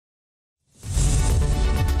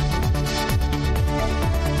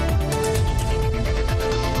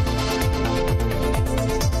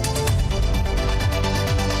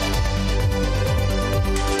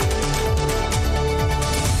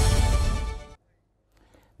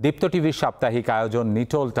দীপ্ত টিভির সাপ্তাহিক আয়োজন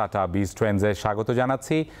নিটোল টাটা বিজ ট্রেন্ডসে স্বাগত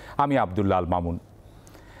জানাচ্ছি। আমি আব্দুল্লাহ আল মামুন।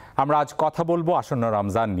 আমরা আজ কথা বলবো আসন্ন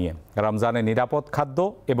রমজান নিয়ে, রমজানের নিরাপদ খাদ্য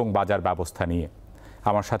এবং বাজার ব্যবস্থা নিয়ে।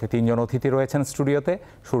 আমার সাথে তিনজন অতিথি রয়েছেন স্টুডিওতে।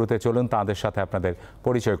 শুরুতে চলুন তাদের সাথে আপনাদের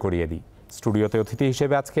পরিচয় করিয়ে দিই। স্টুডিওতে অতিথি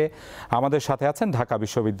হিসেবে আজকে আমাদের সাথে আছেন ঢাকা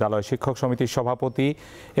বিশ্ববিদ্যালয় শিক্ষক সমিতির সভাপতি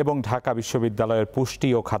এবং ঢাকা বিশ্ববিদ্যালয়ের পুষ্টি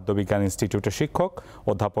ও খাদ্য বিজ্ঞান ইনস্টিটিউটের শিক্ষক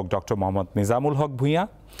অধ্যাপক ডক্টর মোহাম্মদ নিজামুল হক ভূঁইয়া।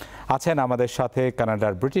 আছেন আমাদের সাথে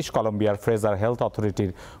কানাডার ব্রিটিশ কলম্বিয়ার ফ্রেজার হেলথ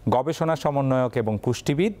অথরিটির গবেষণা সমন্বয়ক এবং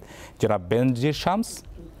পুষ্টিবিদ জনাব বেনজির শামস,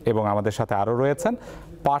 এবং আমাদের সাথে আরও রয়েছেন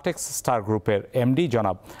পার্টেক্স স্টার গ্রুপের এমডি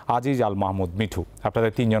জনাব আজিজ আল মাহমুদ মিঠু।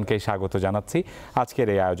 আপনাদের তিনজনকেই স্বাগত জানাচ্ছি আজকের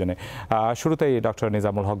এই আয়োজনে। শুরুতেই ডক্টর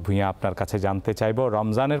নিজামুল হক ভূঁইয়া, আপনার কাছে জানতে চাইব,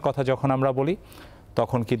 রমজানের কথা যখন আমরা বলি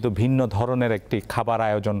তখন কিন্তু ভিন্ন ধরনের একটি খাবার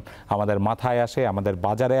আয়োজন আমাদের মাথায় আসে, আমাদের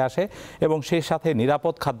বাজারে আসে, এবং সেই সাথে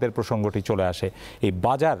নিরাপদ খাদ্যের প্রসঙ্গটি চলে আসে। এই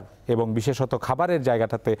বাজার এবং বিশেষত খাবারের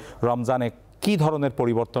জায়গাটাতে রমজানে কি ধরনের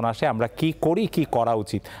পরিবর্তন আসে, আমরা কি করি, কি করা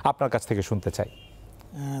উচিত, আপনার কাছ থেকে শুনতে চাই।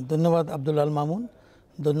 ধন্যবাদ আব্দুল্লাহ আল মামুন,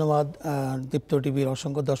 ধন্যবাদ দীপ্ত টিভির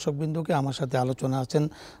অসংখ্য দর্শকবৃন্দুকে। আমার সাথে আলোচনা আছেন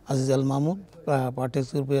আজিজ আল মাহমুদ, পার্টেক্স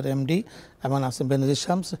গ্রুপের এমডি, এবং আছেন বেনজির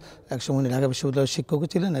শামস, একসময় ঢাকা বিশ্ববিদ্যালয়ের শিক্ষকও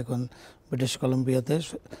ছিলেন, এখন ব্রিটিশ কলম্বিয়াতে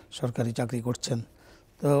সরকারি চাকরি করছেন।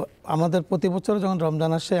 তো আমাদের প্রতি বছর যখন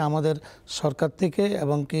রমজান আসে আমাদের সরকার থেকে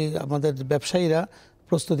এবং কি আমাদের ব্যবসায়ীরা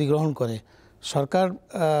প্রস্তুতি গ্রহণ করে সরকার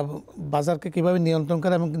বাজারকে কীভাবে নিয়ন্ত্রণ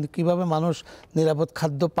করে এবং কীভাবে মানুষ নিরাপদ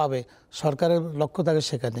খাদ্য পাবে, সরকারের লক্ষ্য থাকে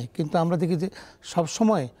সেখানে। কিন্তু আমরা দেখি যে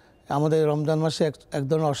সবসময় আমাদের রমজান মাসে এক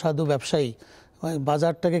ধরনের অসাধু ব্যবসায়ী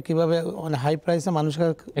বাজারটাকে কীভাবে মানে হাই প্রাইসে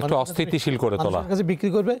মানুষের অস্থিতিশীল করে তোলার কাছে বিক্রি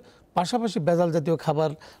করবে, পাশাপাশি ভেজাল জাতীয়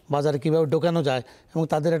খাবার বাজারে কীভাবে ঢোকানো যায় এবং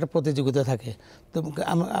তাদের একটা প্রতিযোগিতা থাকে। তো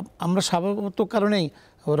আমরা স্বাভাবিক কারণেই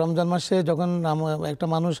রমজান মাসে যখন একটা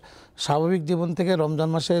মানুষ স্বাভাবিক জীবন থেকে রমজান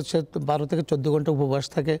মাসে সে 12 থেকে 14 ঘন্টা উপবাস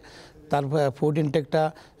থাকে, তার ফুড ইনটেকটা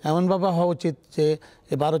এমনভাবে হওয়া উচিত যে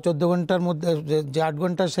এই 12-14 ঘন্টার মধ্যে যে 8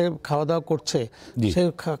 ঘন্টা সে খাওয়া দাওয়া করছে সেই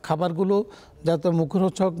খাবারগুলো যাতে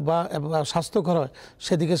মুখরোচক বা স্বাস্থ্যকর হয়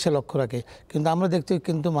সেদিকে সে লক্ষ্য রাখে। কিন্তু আমরা দেখছি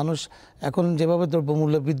কিন্তু মানুষ এখন যেভাবে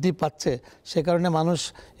দ্রব্যমূল্য বৃদ্ধি পাচ্ছে সে কারণে মানুষ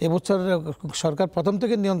এবছর সরকার প্রথম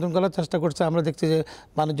থেকে নিয়ন্ত্রণ করার চেষ্টা করছে। আমরা দেখছি যে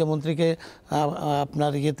বাণিজ্য মন্ত্রীকে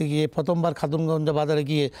আপনার ইয়েতে গিয়ে প্রথমবার খাতুনগঞ্জ বাজারে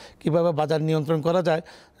গিয়ে কীভাবে বাজার নিয়ন্ত্রণ করা যায়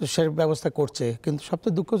সে ব্যবস্থা করছে। কিন্তু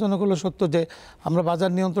সবচেয়ে দুঃখজনক হলো সত্য যে আমরা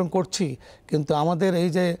বাজার নিয়ন্ত্রণ করছি, কিন্তু আমাদের এই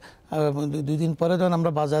যে 2 দিন পরে যখন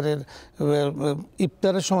আমরা বাজারের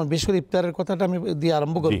ইফতারের সময়, বিশেষ করে ইফতারের কথাটা আমি দিয়ে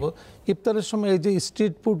আরম্ভ করব। ইফতারের সময় এই যে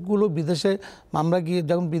স্ট্রিট ফুডগুলো বিদেশে আমরা গিয়ে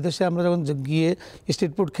যখন গিয়ে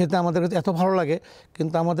স্ট্রিট ফুড খেতে আমাদের কাছে এত ভালো লাগে,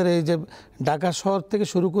 কিন্তু আমাদের এই যে ঢাকা শহর থেকে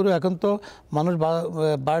শুরু করে এখন তো মানুষ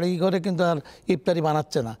বাড়ি ঘরে কিন্তু আর ইফতারি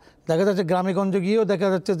বানাচ্ছে না। দেখা যাচ্ছে গ্রামেগঞ্জে গিয়েও দেখা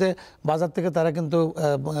যাচ্ছে যে বাজার থেকে তারা কিন্তু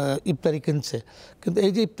ইফতারি কিনছে, কিন্তু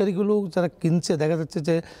এই যে ইফতারিগুলো যারা কিনছে দেখা যাচ্ছে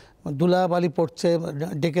যে ধুলাবালি পড়ছে,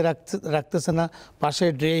 ডেকে রাখতেছে না, পাশে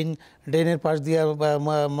ড্রেনের পাশ দিয়ে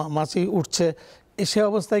মাছি উঠছে, সে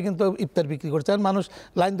অবস্থায় কিন্তু ইফতার বিক্রি করছে আর মানুষ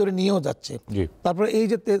লাইন ধরে নিয়েও যাচ্ছে। তারপরে এই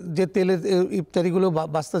যে তেলের ইফতারিগুলো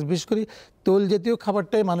বাস্তা, বিশেষ করে তেল জাতীয়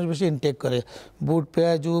খাবারটাই মানুষ বেশি ইনটেক করে, বুট,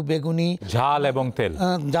 পেঁয়াজু, বেগুনি, ঝাল এবং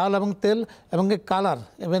তেল এবং কালার,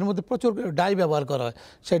 এর মধ্যে প্রচুর ডাই ব্যবহার করা হয়।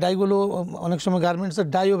 সেই ডাইগুলো অনেক সময় গার্মেন্টসের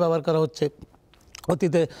ডাইও ব্যবহার করা হচ্ছে,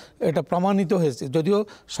 অতীতে এটা প্রমাণিত হয়েছে। যদিও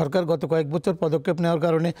সরকার গত কয়েক বছর পদক্ষেপ নেওয়ার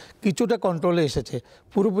কারণে কিছুটা কন্ট্রোলে এসেছে,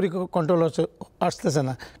 পুরোপুরি কন্ট্রোল আসতেছে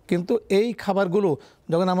না। কিন্তু এই খাবারগুলো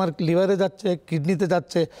যখন আমার লিভারে যাচ্ছে, কিডনিতে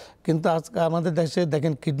যাচ্ছে, কিন্তু আজকে আমাদের দেশে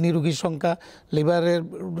দেখেন কিডনি রোগীর সংখ্যা, লিভারের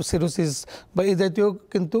সিরোসিস বা এই জাতীয়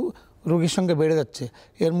কিন্তু রোগীর সংখ্যা বেড়ে যাচ্ছে।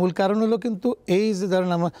 এর মূল কারণ হলো কিন্তু এই যে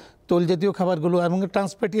ধরেন আমার তেল জাতীয় খাবারগুলো এবং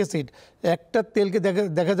ট্রান্সফ্যাটি অ্যাসিড, একটা তেলকে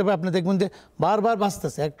দেখা যাবে আপনি দেখবেন যে বারবার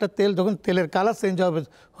বাঁচতেছে। একটা তেল যখন তেলের কালার চেঞ্জ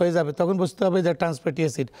হয়ে যাবে তখন বুঝতে হবে যে ট্রান্সফ্যাটি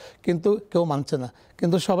অ্যাসিড, কিন্তু কেউ মানছে না।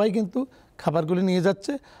 কিন্তু সবাই কিন্তু খাবারগুলি নিয়ে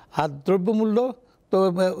যাচ্ছে। আর দ্রব্যমূল্য তো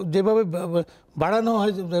যেভাবে বাড়ানো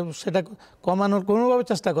হয় সেটা কমানোর কোনোভাবে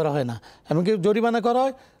চেষ্টা করা হয় না, এমনকি জরিমানা করা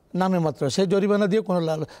হয় নামে মাত্র, সেই জরিমানা দিয়ে কোনো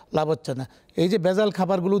লাভ হচ্ছে না। এই যে ভেজাল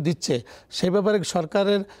খাবারগুলো দিচ্ছে সেই ব্যাপারে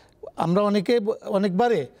সরকারের আমরা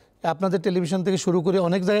অনেকবারে আপনাদের টেলিভিশন থেকে শুরু করে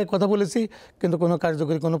অনেক জায়গায় কথা বলেছি, কিন্তু কোনো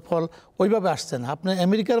কার্যকরী কোনো ফল ওইভাবে আসছে না। আপনার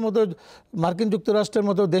আমেরিকার মতো, মার্কিন যুক্তরাষ্ট্রের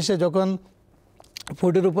মতো দেশে যখন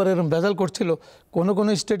ফুডের উপরে এরকম ভেজাল করছিল,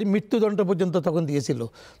 কোনো স্টেটে মৃত্যুদণ্ড পর্যন্ত তখন দিয়েছিল।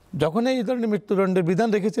 যখন এই ধরনের মৃত্যুদণ্ডের বিধান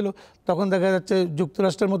রেখেছিল তখন দেখা যাচ্ছে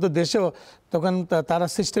যুক্তরাষ্ট্রের মতো দেশেও তখন তারা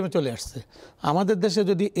সিস্টেমে চলে আসছে। আমাদের দেশে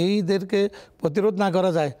যদি এইদেরকে প্রতিরোধ না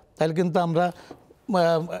করা যায় তাহলে কিন্তু আমরা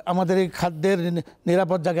আমাদের এই খাদ্যের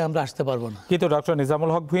নিরাপদ জায়গায় আমরা আসতে পারবো না। কিন্তু ডক্টর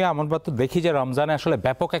নিজামুল হক ভূঁইয়া, আমরা তো দেখি যে রমজানে আসলে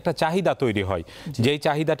ব্যাপক একটা চাহিদা তৈরি হয়, যেই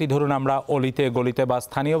চাহিদাটি ধরুন আমরা অলিতে গলিতে বা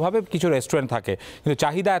স্থানীয়ভাবে কিছু রেস্টুরেন্ট থাকে, কিন্তু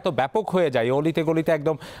চাহিদা এত ব্যাপক হয়ে যায় অলিতে গলিতে,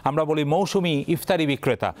 একদম আমরা বলি মৌসুমি ইফতারি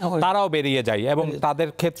বিক্রেতা তারাও বেরিয়ে যায়, এবং তাদের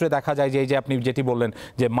ক্ষেত্রে দেখা যায় যে এই যে আপনি যেটি বললেন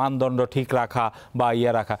যে মানদণ্ড ঠিক রাখা বা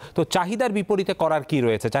রাখা, তো চাহিদার বিপরীতে করার কি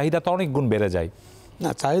রয়েছে? চাহিদা তো অনেক গুণ বেড়ে যায়।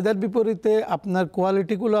 না, চাহিদার বিপরীতে আপনার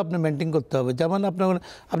কোয়ালিটিগুলো আপনি মেনটেন করতে হবে। যেমন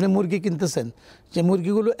আপনি মুরগি কিনতেছেন, যে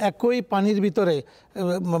মুরগিগুলো একই পানির ভিতরে,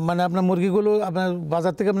 মানে আপনার মুরগিগুলো আপনার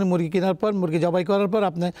বাজার থেকে আপনি মুরগি কেনার পর, মুরগি জবাই করার পর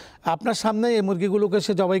আপনার সামনে এই মুরগিগুলোকে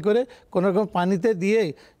সে জবাই করে কোনো রকম পানিতে দিয়ে,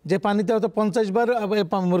 যে পানিতে হয়তো 50 বার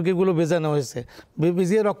মুরগিগুলো ভেজানো হয়েছে,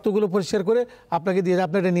 ভিজিয়ে রক্তগুলো পরিষ্কার করে আপনাকে দিয়ে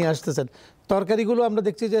আপনি এটা নিয়ে আসতেছেন। তরকারিগুলো আমরা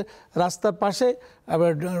দেখছি যে রাস্তার পাশে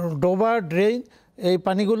আবার ডোবা ড্রেন, এই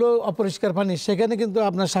পানিগুলো অপরিষ্কার পানি, সেখানে কিন্তু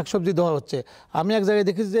আপনার শাকসবজি দেওয়া হচ্ছে। আমি এক জায়গায়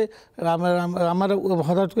দেখেছি যে আমার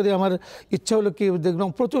হঠাৎ করে আমার ইচ্ছা হলো কি দেখলাম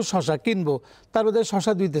প্রচুর শশা কিনবো, তার মধ্যে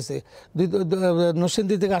শশা দিতেছে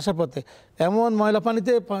নরসিংদী থেকে আসার পথে, এমন ময়লা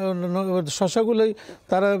পানিতে শশাগুলোই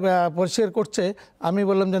তারা পরিষ্কার করছে। আমি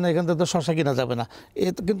বললাম যে না, এখান থেকে তো শশা কিনা যাবে না।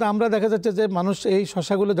 কিন্তু আমরা দেখা যাচ্ছে যে মানুষ এই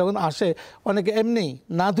শশাগুলো যখন আসে অনেকে এমনি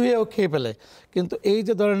না ধুয়েও খেয়ে ফেলে। কিন্তু এই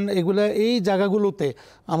যে ধরেন এগুলো এই জায়গাগুলোতে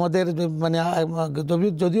আমাদের মানে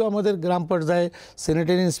যদিও আমাদের গ্রাম পর্যায়ে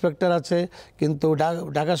স্যানিটারি ইন্সপেক্টর আছে, কিন্তু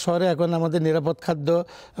ঢাকা শহরে এখন আমাদের নিরাপদ খাদ্য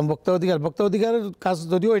ভোক্তা অধিকারের কাজ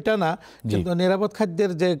যদিও এটা না, কিন্তু নিরাপদ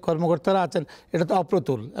খাদ্যের যে কর্মকর্তারা আছেন এটা তো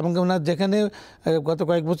অপ্রতুল। এবং যেখানে গত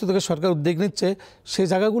কয়েক বছর থেকে সরকার উদ্যোগ নিচ্ছে, সেই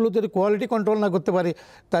জায়গাগুলো যদি কোয়ালিটি কন্ট্রোল না করতে পারি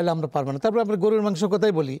তাহলে আমরা পারবো না। তারপর আমরা গরুর মাংস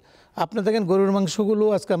কথাই বলি, আপনি দেখেন গরুর মাংসগুলো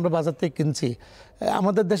আজকে আমরা বাজার থেকে কিনছি,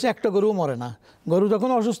 আমাদের দেশে একটা গরুও মরে না। গরু যখন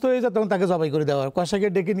অসুস্থ হয়ে যায় তখন তাকে জবাই করে দেওয়া হয়, কষাকে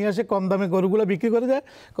ডেকে নিয়ে আসে, কম দামে গরুগুলো বিক্রি করে দেয়,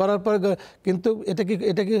 করার পর কিন্তু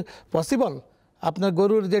এটা কি পসিবল? আপনার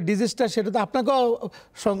গরুর যে ডিজিজটা সেটা তো আপনাকেও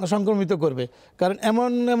সংক্রমিত করবে, কারণ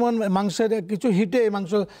এমন মাংসের কিছু হিটে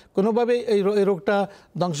মাংস কোনোভাবেই এই রোগটা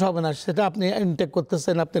ধ্বংস হবে না। সেটা আপনি ইনটেক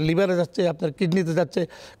করতেছেন, আপনার লিভারে যাচ্ছে, আপনার কিডনিতে যাচ্ছে,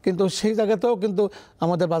 কিন্তু সেই জায়গাতেও কিন্তু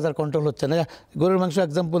আমাদের বাজার কন্ট্রোল হচ্ছে না। গরুর মাংস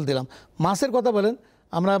এক্সাম্পল দিলাম। মাছের কথা বলেন,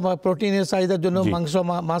 আমরা প্রোটিনের চাহিদার জন্য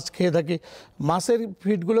মাছ খেয়ে থাকি, মাছের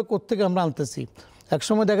ফিডগুলো কোত্থেকে আমরা আনতেছি।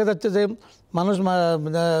 একসময় দেখা যাচ্ছে যে মানুষ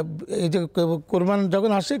এই যে কোরবান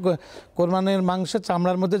যখন আসে, কোরবানের মাংসের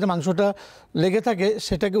চামড়ার মধ্যে যে মাংসটা লেগে থাকে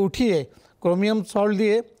সেটাকে উঠিয়ে ক্রোমিয়াম সল্ট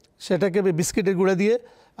দিয়ে, সেটাকে বিস্কিটের গুঁড়া দিয়ে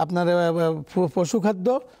আপনার পশু খাদ্য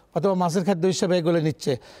অথবা মাছের খাদ্য হিসাবে এগুলো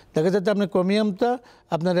নিচ্ছে। দেখা যাচ্ছে আপনার ক্রোমিয়ামটা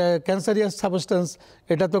আপনার ক্যান্সারিয়াস সাবস্টেন্স,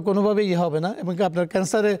 এটা তো কোনোভাবেই হবে না, এবং আপনার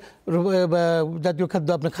ক্যান্সারে জাতীয় খাদ্য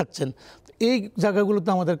আপনি খাচ্ছেন। এই জায়গাগুলোতে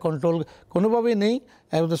আমাদের কন্ট্রোল কোনোভাবেই নেই।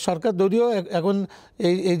 সরকার যদিও এখন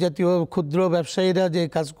এই জাতীয় ক্ষুদ্র ব্যবসায়ীরা যে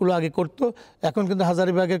কাজগুলো আগে করতো, এখন কিন্তু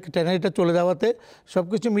হাজারীবাগের ট্যানারিটা চলে যাওয়াতে সব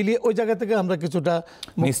কিছু মিলিয়ে ওই জায়গা থেকে আমরা কিছুটা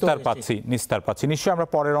নিস্তার পাচ্ছি। নিশ্চয়ই আমরা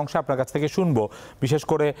পরের অংশে আপনার কাছ থেকে শুনবো, বিশেষ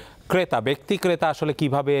করে ব্যক্তি ক্রেতা আসলে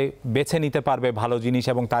কিভাবে বেছে নিতে পারবে ভালো জিনিস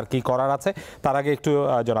এবং তার কি করার আছে। তার আগে একটু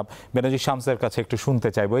জনাব বেনজির শামসের কাছে একটু শুনতে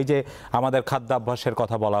চাইবো, এই যে আমাদের খাদ্যাভ্যাসের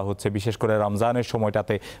কথা বলা হচ্ছে, বিশেষ করে রমজানের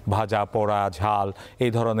সময়টাতে ভাজা পোড়া ঝাল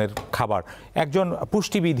এই ধরনের খাবার, একজন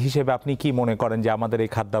পুষ্টিবিদ হিসেবে আপনি কি মনে করেন যে আমাদের এই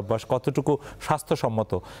খাদ্যাভ্যাস কতটুকু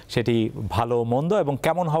স্বাস্থ্যসম্মত, সেটি ভালো মন্দ এবং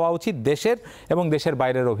কেমন হওয়া উচিত দেশের এবং দেশের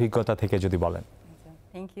বাইরের অভিজ্ঞতা থেকে যদি বলেন?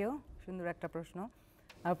 থ্যাংক ইউ, সুন্দর একটা প্রশ্ন।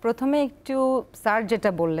 প্রথমে একটু স্যার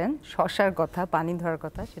যেটা বললেন শশার কথা, পানি ধরার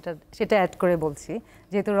কথা, সেটা অ্যাড করে বলছি।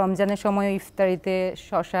 যেহেতু রমজানের সময় ইফতারিতে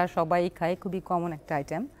শশা সবাই খায়, খুবই কমন একটা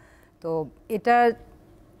আইটেম, তো এটা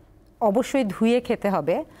অবশ্যই ধুয়ে খেতে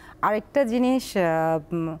হবে। আরেকটা জিনিস,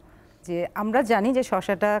 যে আমরা জানি যে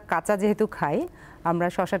শশাটা কাঁচা যেহেতু খাই আমরা,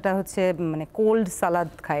 শশাটা হচ্ছে মানে কোল্ড সালাদ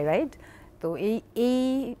খাই, রাইট? তো এই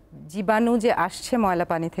জীবাণু যে আসছে ময়লা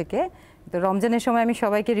পানি থেকে, তো রমজানের সময় আমি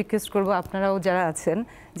সবাইকে রিকোয়েস্ট করব, আপনারাও যারা আছেন,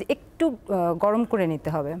 যে একটু গরম করে নিতে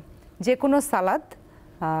হবে যে কোনো সালাদ।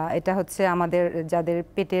 এটা হচ্ছে আমাদের যাদের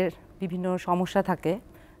পেটের বিভিন্ন সমস্যা থাকে,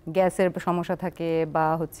 গ্যাসের সমস্যা থাকে, বা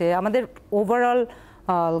হচ্ছে আমাদের ওভারঅল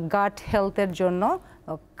গাট হেলথের জন্য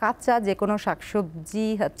কাঁচা যে কোনো শাকসবজি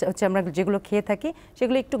হচ্ছে আমরা যেগুলো খেয়ে থাকি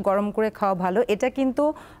সেগুলো একটু গরম করে খাওয়া ভালো। এটা কিন্তু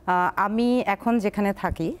আমি এখন যেখানে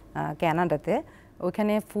থাকি কানাডাতে,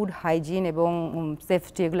 ওইখানে ফুড হাইজিন এবং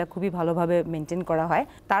সেফটি এগুলো খুবই ভালোভাবে মেনটেন করা হয়।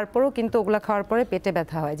 তারপরেও কিন্তু ওগুলো খাওয়ার পরে পেটে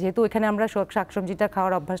ব্যথা হয়, যেহেতু ওইখানে আমরা শাকসবজিটা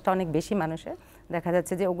খাওয়ার অভ্যাসটা অনেক বেশি মানুষের, দেখা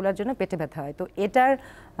যাচ্ছে যে ওগুলোর জন্য পেটে ব্যথা হয়। তো এটার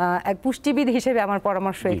এক পুষ্টিবিদ হিসেবে আমার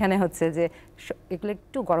পরামর্শ এখানে হচ্ছে যে এগুলো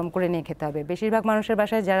একটু গরম করে নিয়ে খেতে হবে। বেশিরভাগ মানুষের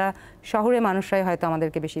বাসায়, যারা শহরে মানুষরাই হয়তো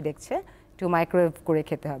আমাদেরকে বেশি দেখছে, একটু মাইক্রোওয়েভ করে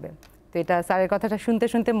খেতে হবে। তো এটা স্যারের কথাটা শুনতে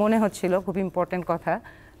শুনতে মনে হচ্ছিল খুব ইম্পর্টেন্ট কথা,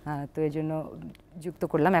 তো এই জন্য যুক্ত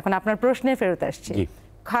করলাম। এখন আপনার প্রশ্নে ফেরত আসছি।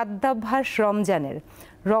 খাদ্যাভ্যাস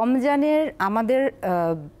রমজানের আমাদের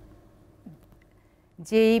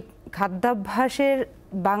যেই খাদ্যাভ্যাসের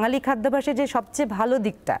বাঙালি খাদ্যাভ্যাসের যে সবচেয়ে ভালো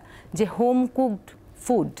দিকটা যে হোম কুকড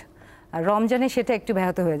ফুড, রমজানে সেটা একটু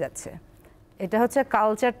ব্যাহত হয়ে যাচ্ছে। এটা হচ্ছে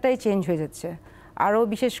কালচারটাই চেঞ্জ হয়ে যাচ্ছে। আরও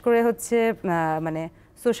বিশেষ করে হচ্ছে মানে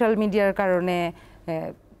সোশ্যাল মিডিয়ার কারণে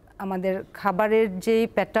আমাদের খাবারের যেই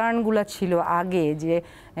প্যাটার্নগুলো ছিল আগে, যে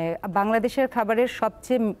বাংলাদেশের খাবারের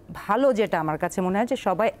সবচেয়ে ভালো যেটা আমার কাছে মনে হয় যে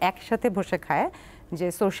সবাই একসাথে বসে খায়, যে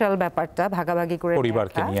সোশ্যাল ব্যাপারটা ভাগাভাগি করে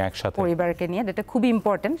পরিবারকে নিয়ে, এটা খুবই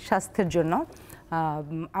ইম্পর্টেন্ট স্বাস্থ্যের জন্য।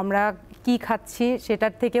 আমরা কি খাচ্ছি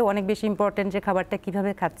সেটার থেকে অনেক বেশি ইম্পর্টেন্ট যে খাবারটা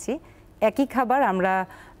কিভাবে খাচ্ছি। একই খাবার আমরা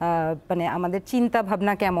মানে আমাদের চিন্তা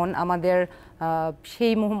ভাবনা কেমন, আমাদের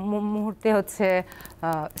সেই মুহূর্তে হচ্ছে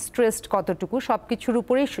স্ট্রেসড কতটুকু, সব কিছুর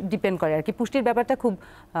উপরেই ডিপেন্ড করে আর কি। পুষ্টির ব্যাপারটা খুব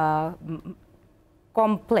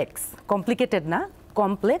কমপ্লিকেটেড না,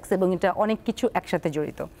 কমপ্লেক্স, এবং এটা অনেক কিছু একসাথে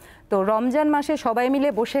জড়িত। তো রমজান মাসে সবাই মিলে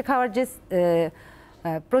বসে খাওয়ার যে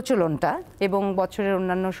প্রচলনটা, এবং বছরের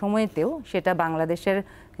অন্যান্য সময়তেও, সেটা বাংলাদেশের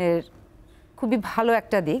খুবই ভালো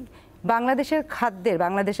একটা দিক।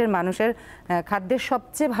 বাংলাদেশের মানুষের খাদ্যের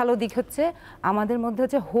সবচেয়ে ভালো দিক হচ্ছে আমাদের মধ্যে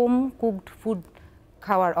হচ্ছে হোম কুকড ফুড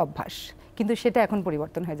খাওয়ার অভ্যাস, কিন্তু সেটা এখন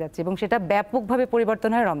পরিবর্তন হয়ে যাচ্ছে, এবং সেটা ব্যাপকভাবে পরিবর্তন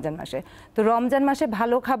হয় রমজান মাসে। তো রমজান মাসে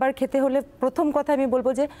ভালো খাবার খেতে হলে প্রথম কথা আমি বলবো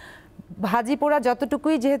যে ভাজি পোড়া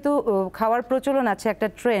যতটুকুই যেহেতু খাওয়ার প্রচলন আছে, একটা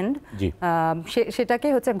ট্রেন্ড, সেটাকে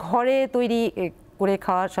হচ্ছে ঘরে তৈরি করে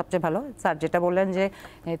খাওয়া সবচেয়ে ভালো। স্যার যেটা বললেন যে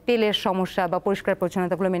তেলের সমস্যা বা পরিষ্কার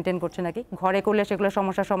পরিচ্ছন্নতাগুলো মেনটেন করছে নাকি, ঘরে করলে সেগুলো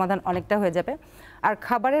সমস্যার সমাধান অনেকটা হয়ে যাবে। আর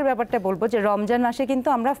খাবারের ব্যাপারটা বলবো যে রমজান মাসে কিন্তু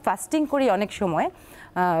আমরা ফাস্টিং করি অনেক সময়,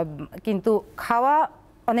 কিন্তু খাওয়া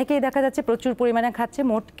অনেকেই দেখা যাচ্ছে প্রচুর পরিমাণে খাচ্ছে,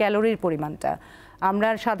 মোট ক্যালোরির পরিমাণটা আমরা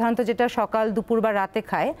সাধারণত যেটা সকাল দুপুর বা রাতে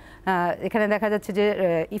খাই, এখানে দেখা যাচ্ছে যে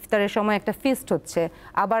ইফতারের সময় একটা ফিস্ট হচ্ছে,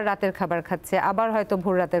 আবার রাতের খাবার খাচ্ছে, আবার হয়তো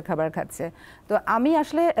ভোর রাতের খাবার খাচ্ছে। তো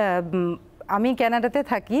আমি কানাডাতে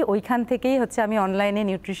থাকি, ওইখান থেকেই হচ্ছে আমি অনলাইনে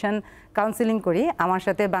নিউট্রিশন কাউন্সিলিং করি। আমার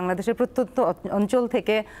সাথে বাংলাদেশের প্রত্যন্ত অঞ্চল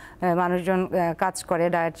থেকে মানুষজন কাজ করে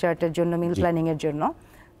ডায়েট চার্টের জন্য, মিল প্ল্যানিংয়ের জন্য।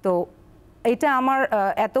 তো এটা আমার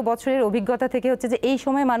এত বছরের অভিজ্ঞতা থেকে হচ্ছে যে এই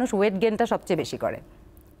সময় মানুষ ওয়েট গেইনটা সবচেয়ে বেশি করে।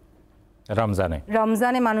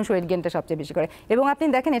 রমজানে মানুষ ওয়েট গেইনটা সবচেয়ে বেশি করে। এবং আপনি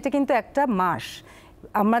দেখেন এটা কিন্তু একটা মাস,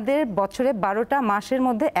 আমাদের বছরে 12টা মাসের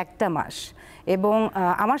মধ্যে একটা মাস। এবং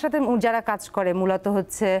আমার সাথে যারা কাজ করে মূলত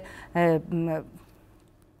হচ্ছে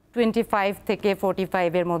 25 থেকে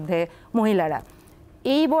 45-এর মধ্যে মহিলারা।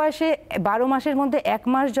 এই বয়সে 12 মাসের মধ্যে এক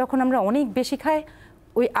মাস যখন আমরা অনেক বেশি খাই,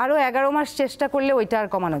 ওই আরও 11 মাস চেষ্টা করলে ওইটা আর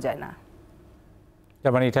কমানো যায় না।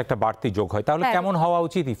 মানে এটা একটা বাড়তি যোগ হয়। তাহলে কেমন হওয়া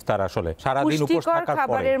উচিত ইফতার আসলে? সারাদিন উপোস থাকার পরে,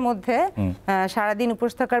 খাবারের মধ্যে সারাদিন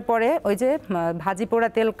উপোস থাকার পরে ওই যে ভাজি পোড়া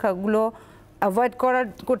তেলগুলো অ্যাভয়েড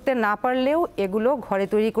করতে না পারলেও এগুলো ঘরে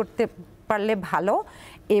তৈরি করতে পারলে ভালো।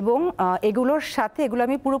 এবং এগুলোর সাথে, এগুলো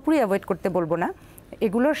আমি পুরোপুরি অ্যাভয়েড করতে বলবো না,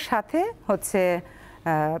 এগুলোর সাথে হচ্ছে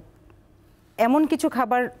এমন কিছু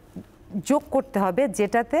খাবার যোগ করতে হবে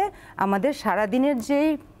যেটাতে আমাদের সারাদিনের যেই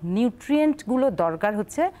নিউট্রিয়েন্টগুলো দরকার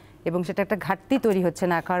হচ্ছে এবং সেটা একটা ঘাটতি তৈরি হচ্ছে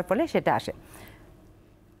না খাওয়ার ফলে, সেটা আসে।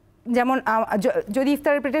 যেমন যদি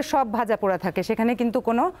ইফতারের প্লেটে সব ভাজা পোড়া থাকে, সেখানে কিন্তু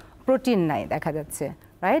কোনো প্রোটিন নাই দেখা যাচ্ছে,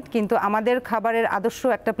 রাইট? কিন্তু আমাদের খাবারের আদর্শ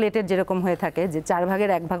একটা প্লেটের যেরকম হয়ে থাকে যে 4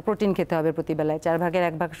 ভাগের 1 ভাগ প্রোটিন খেতে হবে প্রতিবেলায়, 4 ভাগের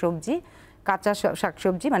 1 ভাগ সবজি, কাঁচা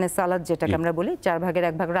শাকসবজি মানে সালাদ যেটাকে আমরা বলি, 4 ভাগের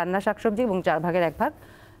 1 ভাগ রান্না শাকসবজি, এবং 4 ভাগের 1 ভাগ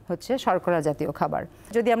হচ্ছে শর্করা জাতীয় খাবার।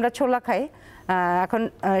 যদি আমরা ছোলা খাই এখন,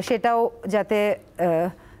 সেটাও যাতে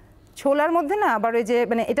ছোলার মধ্যে না আবার ওই যে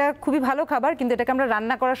মানে এটা খুবই ভালো খাবার, কিন্তু এটাকে আমরা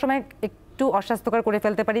রান্না করার সময় একটু অস্বাস্থ্যকর করে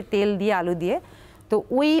ফেলতে পারি তেল দিয়ে, আলু দিয়ে। তো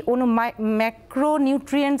ওই ম্যাক্রো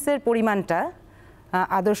নিউট্রিয়েন্টসের পরিমাণটা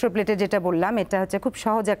আদর্শ প্লেটে যেটা বললাম, এটা হচ্ছে খুব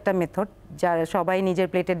সহজ একটা মেথড, যার সবাই নিজের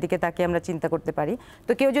প্লেটের দিকে তাকিয়ে আমরা চিন্তা করতে পারি।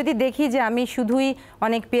 তো কেউ যদি দেখি যে আমি শুধুই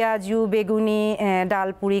অনেক পেঁয়াজু, বেগুনি, ডাল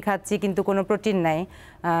পুরি খাচ্ছি কিন্তু কোনো প্রোটিন নাই,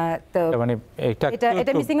 তো মানে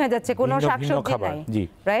এটা মিসিং হয়ে যাচ্ছে, কোনো শাকসবজি নাই,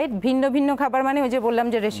 রাইট? ভিন্ন ভিন্ন খাবার মানে ওই যে বললাম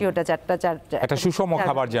যে রেশিওটা 4 একটা সুষম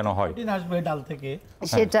খাবার যেন হয়, আসবে ডাল থেকে,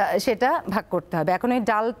 সেটা ভাগ করতে হবে। এখন ওই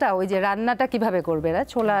ডালটা, ওই যে রান্নাটা কিভাবে করবে,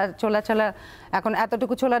 ছোলা এখন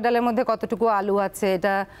এতটুকু ছোলার ডালের মধ্যে কতটুকু আলু আছে,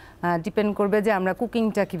 এটা ডিপেন্ড করবে যে আমরা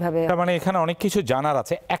কুকিংটা কিভাবে। মানে এখানে অনেক কিছু জানার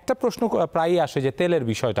আছে। একটা প্রশ্ন প্রায়ই আসে যে তেলের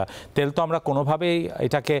বিষয়টা। তেল তো আমরা কোনোভাবেই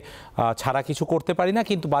এটাকে ছাড়া কিছু করতে পারি না,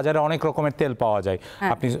 কিন্তু বাজারে অনেক রকমের তেল পাওয়া যায়।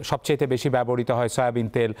 আপনি সবচেয়ে বেশি ব্যবহৃত হয় সয়াবিন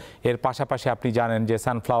তেল, এর পাশাপাশি আপনি জানেন যে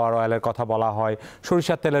সানফ্লাওয়ার অয়েলের কথা বলা হয়,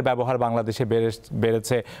 সরিষার তেলের ব্যবহার বাংলাদেশে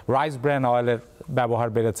বেড়েছে, রাইস ব্র্যান অয়েলের ব্যবহার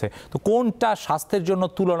বেড়েছে। তো কোনটা স্বাস্থ্যের জন্য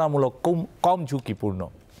তুলনামূলক কম ঝুঁকিপূর্ণ?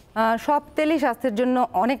 সব তেলই স্বাস্থ্যের জন্য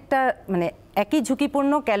অনেকটা মানে একই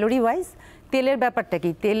ঝুঁকিপূর্ণ ক্যালোরি ওয়াইজ। তেলের ব্যাপারটা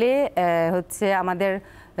কি, তেলে হচ্ছে আমাদের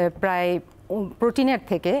প্রায় প্রোটিনের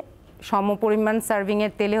থেকে সমপরিমাণ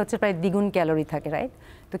সার্ভিংয়ের তেলে হচ্ছে প্রায় দ্বিগুণ ক্যালোরি থাকে, রাইট?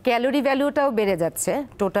 তো ক্যালোরি ভ্যালুটাও বেড়ে যাচ্ছে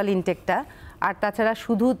টোটাল ইনটেকটা। আর তাছাড়া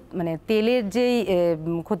শুধু মানে তেলের যেই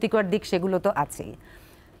ক্ষতিকর দিক সেগুলো তো আছেই।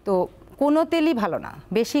 তো কোনো তেলই ভালো না,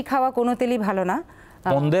 বেশি খাওয়া কোনো তেলই ভালো না।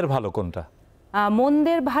 মন্দের ভালো কোনটা?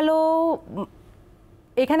 মন্দের ভালো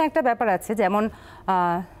এখানে একটা ব্যাপার আছে, যেমন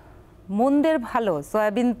মন্দের ভালো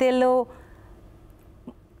সয়াবিন তেলও,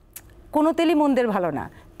 কোনো তেলই মন্দের ভালো না।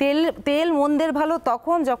 তেল মন্দের ভালো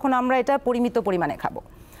তখন যখন আমরা এটা পরিমিত পরিমাণে খাবো।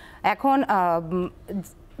 এখন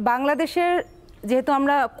বাংলাদেশের যেহেতু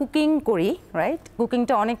আমরা কুকিং করি, রাইট,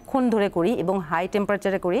 কুকিংটা অনেকক্ষণ ধরে করি এবং হাই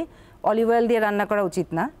টেম্পারেচারে করি, অলিভ অয়েল দিয়ে রান্না করা উচিত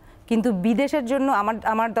না। কিন্তু বিদেশের জন্য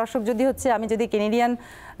আমার দর্শক যদি হচ্ছে, আমি যদি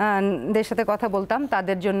কেনেডিয়ানদের সাথে কথা বলতাম,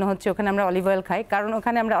 তাদের জন্য হচ্ছে ওখানে আমরা অলিভ অয়েল খাই, কারণ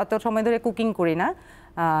ওখানে আমরা অত সময় ধরে কুকিং করি না,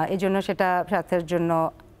 এই জন্য সেটা স্বাস্থ্যের জন্য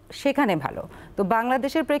সেখানে ভালো। তো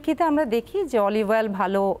বাংলাদেশের প্রেক্ষিতে আমরা দেখি যে অলিভ অয়েল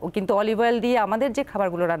ভালো, কিন্তু অলিভ অয়েল দিয়ে আমাদের যে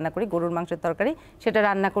খাবারগুলো রান্না করি, গরুর মাংসের তরকারি, সেটা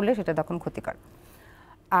রান্না করলে সেটা তখন ক্ষতিকর।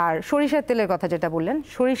 আর সরিষার তেলের কথা যেটা বললেন,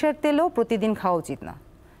 সরিষার তেলও প্রতিদিন খাওয়া উচিত না।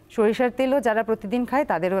 সরিষার তেলও যারা প্রতিদিন খায়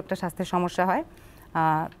তাদেরও একটা স্বাস্থ্যের সমস্যা হয়।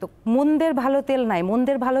 তো মন্দের ভালো তেল নাই,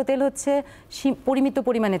 মন্দের ভালো তেল হচ্ছে পরিমিত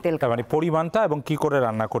পরিমাণে তেল, মানে পরিমাণটা এবং কি করে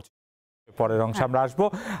রান্না করছে। পরের অংশে আমরা আসবো।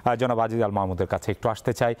 জনাব আজিজ আল মাহমুদের কাছে একটু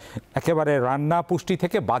আসতে চাই, একেবারে রান্না পুষ্টি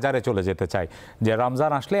থেকে বাজারে চলে যেতে চাই। যে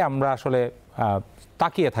রমজান আসলে আমরা আসলে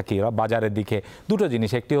তাকিয়ে থাকি বাজারের দিকে দুটো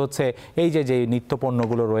জিনিস, একটি হচ্ছে এই যে নিত্য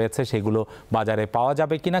পণ্যগুলো রয়েছে সেগুলো বাজারে পাওয়া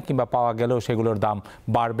যাবে কিনা, কিংবা পাওয়া গেলেও সেগুলোর দাম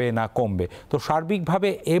বাড়বে না কমবে। তো সার্বিকভাবে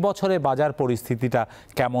এবছরে বাজার পরিস্থিতিটা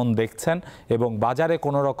কেমন দেখছেন, এবং বাজারে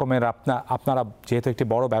কোনো রকমের আপনারা যেহেতু একটি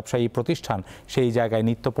বড় ব্যবসায়ী প্রতিষ্ঠান, সেই জায়গায়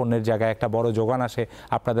নিত্য পণ্যের জায়গায় একটা বড় যোগান আসে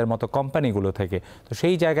আপনাদের মতো কোম্পানিগুলো থেকে, তো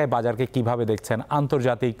সেই জায়গায় বাজারকে কিভাবে দেখছেন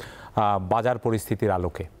আন্তর্জাতিক বাজার পরিস্থিতির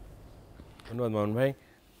আলোকে? ধন্যবাদ মামুন ভাই।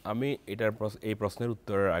 আমি এই প্রশ্নের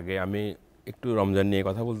উত্তরের আগে আমি একটু রমজান নিয়ে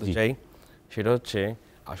কথা বলতে চাই। সেটা হচ্ছে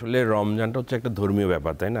আসলে রমজানটা হচ্ছে একটা ধর্মীয়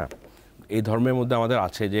ব্যাপার, তাই না? এই ধর্মের মধ্যে আমাদের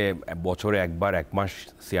আছে যে বছরে একবার 1 মাস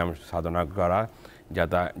সিয়াম সাধনা করা,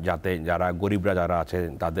 যাতে যারা গরিবরা যারা আছে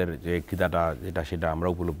তাদের যে খিদাটা সেটা আমরা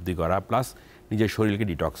উপলব্ধি করা, প্লাস নিজের শরীরকে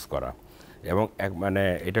ডিটক্স করা। এবং মানে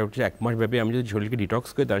এটা হচ্ছে 1 মাস ব্যাপী আমি যদি শরীরকে ডিটক্স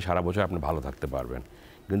করি তাহলে সারা বছর আপনি ভালো থাকতে পারবেন।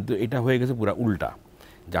 কিন্তু এটা হয়ে গেছে পুরো উল্টা,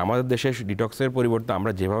 যে আমাদের দেশে ডিটক্সের পরিবর্তে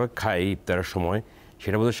আমরা যেভাবে খাই ইফতারের সময়,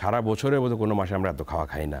 সেটা বোধহয় সারা বছরের বোধহয় কোনো মাসে আমরা এত খাওয়া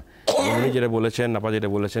খাই না। উনি যেটা বলেছেন, আপা যেটা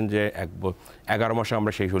বলেছেন যে 11 মাসে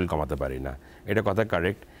আমরা সেই শরীর কমাতে পারি না, এটা কথা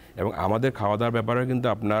কারেক্ট। এবং আমাদের খাওয়া দাওয়ার ব্যাপারে কিন্তু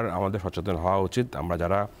আমাদের সচেতন হওয়া উচিত। আমরা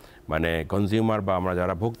যারা মানে কনজিউমার বা আমরা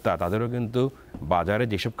যারা ভোক্তা, তাদেরও কিন্তু বাজারে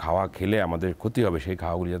যেসব খাওয়া খেলে আমাদের ক্ষতি হবে সেই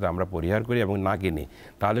খাওয়াগুলি যাতে আমরা পরিহার করি এবং না কিনি,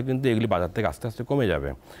 তাহলে কিন্তু এগুলি বাজার থেকে আস্তে আস্তে কমে যাবে।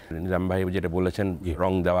 নিজাম ভাই যেটা বলেছেন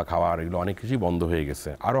রং দেওয়া খাওয়ার, এগুলো অনেক কিছুই বন্ধ হয়ে গেছে,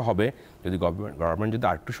 আরও হবে যদি গভর্নমেন্ট যদি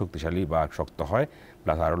আরেকটু শক্তিশালী বা শক্ত হয়,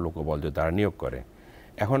 প্লাস আরও লোকবল যদি তারা নিয়োগ করে।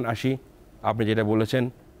 এখন আসি, আপনি যেটা বলেছেন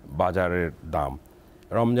বাজারের দাম,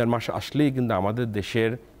 রমজান মাস আসলেই কিন্তু আমাদের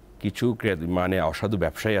দেশের কিছু মানে অসাধু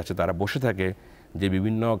ব্যবসায়ী আছে, তারা বসে থাকে যে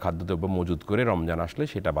বিভিন্ন খাদ্যদ্রব্য মজুত করে রমজান আসলে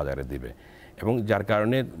সেটা বাজারে দিবে, এবং যার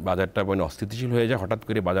কারণে বাজারটা মানে অস্থিতিশীল হয়ে যায়। হঠাৎ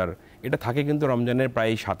করে বাজার এটা থাকে কিন্তু রমজানের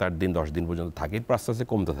প্রায় 7-8 দিন 10 দিন পর্যন্ত থাকে, আস্তে আস্তে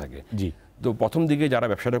কমতে থাকে। তো প্রথম দিকে যারা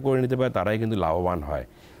ব্যবসাটা করে নিতে পারে তারাই কিন্তু লাভবান হয়।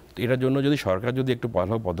 তো এটার জন্য যদি সরকার যদি একটু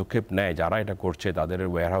ভালো পদক্ষেপ নেয়, যারা এটা করছে তাদের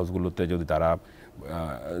ওয়্যারহাউসগুলোতে যদি তারা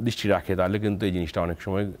দৃষ্টি রাখে, তাহলে কিন্তু এই জিনিসটা অনেক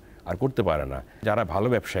সময় আর করতে পারে না। যারা ভালো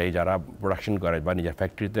ব্যবসায়ী, যারা প্রোডাকশন করে বা নিজের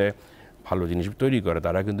ফ্যাক্টরিতে ভালো জিনিস তৈরি করে,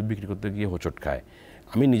 তারা কিন্তু বিক্রি করতে গিয়ে হোঁচট খায়।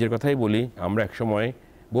 আমি নিজের কথাই বলি, আমরা একসময়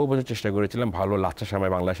বহু বছর চেষ্টা করেছিলাম ভালো লাচ্ছা সেমাই,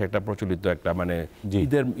 বাংলাদেশে একটা প্রচলিত একটা মানে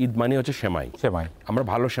ঈদ মানে হচ্ছে সেমাই, আমরা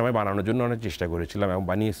ভালো সেমাই বানানোর জন্য অনেক চেষ্টা করেছিলাম এবং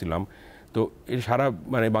বানিয়েছিলাম। তো এর সারা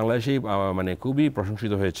মানে বাংলাদেশেই মানে খুবই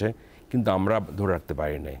প্রশংসিত হয়েছে, কিন্তু আমরা ধরে রাখতে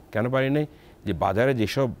পারি নাই। কেন পারি নাই? যে বাজারে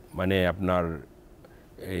যেসব মানে আপনার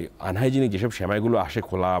এই আনহাইজিনিক যেসব সেমাইগুলো আসে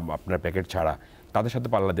খোলা আপনার প্যাকেট ছাড়া, তাদের সাথে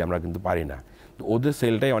পাল্লা দিয়ে আমরা কিন্তু পারি না। তো ওদের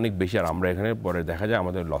সেলটাই অনেক বেশি, আর আমরা এখানে পরে দেখা যায়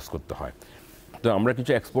আমাদের লস করতে হয়। তো আমরা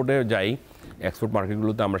কিছু এক্সপোর্টে যাই, এক্সপোর্ট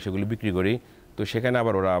মার্কেটগুলোতে আমরা সেগুলি বিক্রি করি, তো সেখানে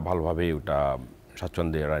আবার ওরা ভালোভাবে ওটা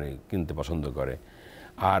স্বাচ্ছন্দ্যে ওরা কিনতে পছন্দ করে।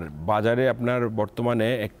 আর বাজারে আপনার বর্তমানে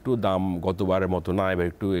একটু দাম গতবারের মতো না, এবার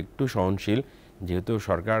একটু সহনশীল, যেহেতু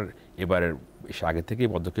সরকার এবার আগে থেকেই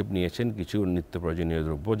পদক্ষেপ নিয়েছেন কিছু নিত্য প্রয়োজনীয়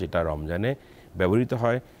দ্রব্য যেটা রমজানে ব্যবহৃত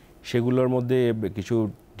হয়, সেগুলোর মধ্যে কিছু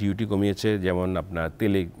ডিউটি কমিয়েছে, যেমন আপনার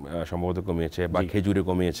তেলে সম্ভবত কমিয়েছে বা খেজুরে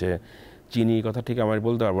কমিয়েছে। চিনি কথা ঠিক আমি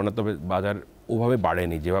বলতে পারবো না, তবে বাজার ওভাবে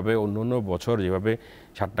বাড়েনি, যেভাবে অন্য বছর যেভাবে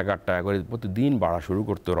 7 টাকা 8 টাকা করে প্রতিদিন বাড়া শুরু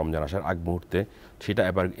করতো রমজান আসার আগ মুহূর্তে, সেটা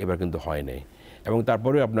এবার কিন্তু হয় নাই। এবং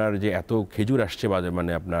তারপরে আপনার যে এত খেজুর আসছে বাজার,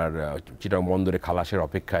 মানে আপনার চিটাগং বন্দরে খালাসের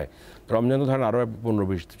অপেক্ষায়, রমজান তো ধরেন আরও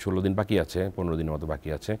 15-20-16 দিন বাকি আছে, 15 দিনের মতো বাকি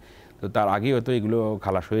আছে, তো তার আগেই হয়তো এগুলো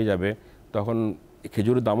খালাস হয়ে যাবে। তখন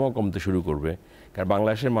খেজুরের দামও কমতে শুরু করবে। কারণ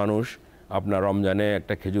বাংলাদেশের মানুষ আপনার রমজানে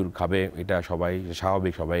একটা খেজুর খাবে, এটা সবাই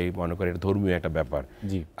স্বাভাবিক, সবাই মনে করে এটা ধর্মীয় একটা ব্যাপার।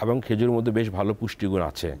 এবং খেজুরের মধ্যে বেশ ভালো পুষ্টিগুণ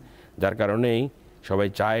আছে, যার কারণেই সবাই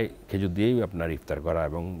চায় খেজুর দিয়েই আপনার ইফতার করা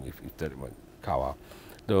এবং ইফতার খাওয়া।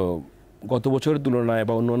 তো গত বছরের তুলনায়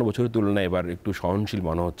বা অন্য বছরের তুলনায় এবার একটু সহনশীল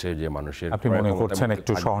মনে হচ্ছে যে মানুষের। আপনি মনে করছেন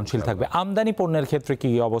একটু সহনশীল থাকবে? আমদানি পণ্যের ক্ষেত্রে কি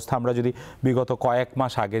অবস্থা? আমরা যদি বিগত কয়েক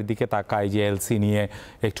মাস আগের দিকে তাকাই, যে এলসি নিয়ে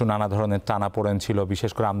একটু নানা ধরনের টানাপোড়েন ছিল,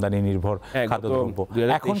 বিশেষ করে আমদানি নির্ভর খাদ্যদ্রব্য,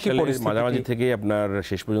 এখন কি পরিস্থিতি? মাঝামাঝি থেকে আপনার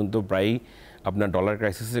শেষ পর্যন্ত প্রায়ই আপনার ডলার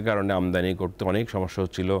ক্রাইসিসের কারণে আমদানি করতে অনেক সমস্যা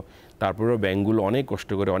হচ্ছিল। তারপরেও ব্যাংকগুলো অনেক কষ্ট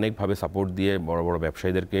করে অনেকভাবে সাপোর্ট দিয়ে বড় বড়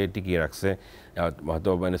ব্যবসায়ীদেরকে টিকিয়ে রাখছে। হয়তো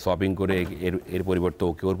মানে সোয়াপিং করে এর পরিবর্তে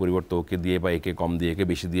ওকে, ওর পরিবর্তে ওকে দিয়ে, বা একে কম দিয়ে একে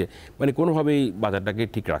বেশি দিয়ে, মানে কোনোভাবেই বাজারটাকে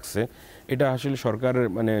ঠিক রাখছে। এটা আসলে সরকার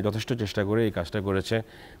মানে যথেষ্ট চেষ্টা করে এই কাজটা করেছে।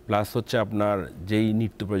 প্লাস হচ্ছে আপনার যেই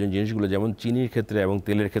নিত্য প্রয়োজন জিনিসগুলো, যেমন চিনির ক্ষেত্রে এবং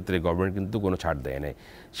তেলের ক্ষেত্রে গভর্নমেন্ট কিন্তু কোনো ছাড় দেয় নাই।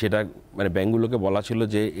 সেটা মানে ব্যাংকগুলোকে বলা ছিল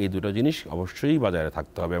যে এই দুটো জিনিস অবশ্যই বাজারে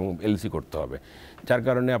থাকতে হবে এবং এলসি করতে হবে। যার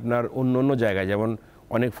কারণে আপনার অন্য অন্য জায়গায় যেমন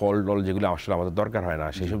অনেক ফল টল যেগুলো আসলে আমাদের দরকার হয় না,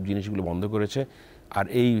 সেই সব জিনিসগুলো বন্ধ করেছে। আর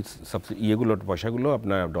এই ইয়েগুলো, পয়সাগুলো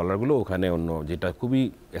আপনার ডলারগুলো ওখানে অন্য যেটা খুবই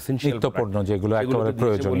এসেনশিয়াল পণ্য যেগুলো একেবারে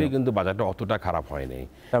প্রয়োজনীয়, কিন্তু বাজারটা অতটা খারাপ হয় নাই।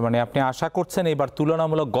 তার মানে আপনি আশা করছেন এবার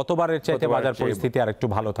তুলনামূলক গতবারের চাইতে বাজার পরিস্থিতি আর একটু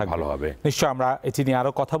ভালো থাকবে? ভালো হবে নিশ্চয়। আমরা এটি নিয়ে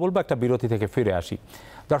আরো কথা বলবো, একটা বিরতি থেকে ফিরে আসি।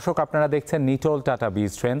 দর্শক, আপনারা দেখছেন নিটোল টাটা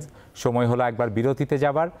বিজ ট্রেন্ডস। সময় হলো একবার বিরতিতে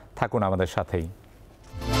যাবার, থাকুন আমাদের সাথেই।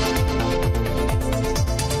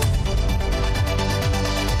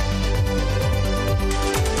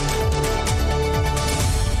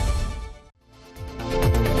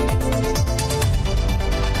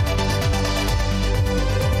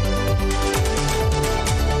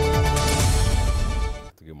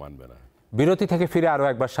 বিরতি থেকে ফিরে আরও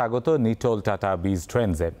একবার স্বাগত নিটোল টাটা বিজ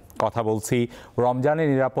ট্রেন্ডসে। কথা বলছি রমজানের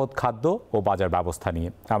নিরাপদ খাদ্য ও বাজার ব্যবস্থা নিয়ে।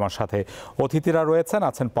 আমার সাথে অতিথিরা রয়েছেন,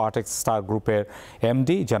 আছেন পার্টেক্স স্টার গ্রুপের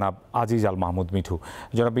এমডি জনাব আজিজ আল মাহমুদ মিঠু।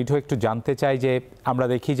 জনাব মিঠু, একটু জানতে চাই যে আমরা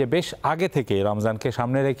দেখি যে বেশ আগে থেকে রমজানকে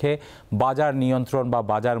সামনে রেখে বাজার নিয়ন্ত্রণ বা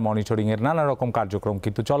বাজার মনিটরিংয়ের নানা রকম কার্যক্রম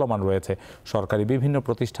কিন্তু চলমান রয়েছে। সরকারি বিভিন্ন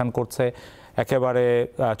প্রতিষ্ঠান করছে, একেবারে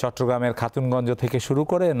চট্টগ্রামের খাতুনগঞ্জ থেকে শুরু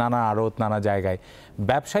করে নানা আড়ত, নানা জায়গায়।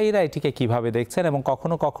 ব্যবসায়ীরা এটিকে কিভাবে দেখছেন? এবং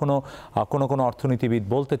কখনো কখনো কোনো অর্থনীতিবিদ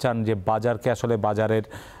বলতে চান যে বাজারকে আসলে বাজারের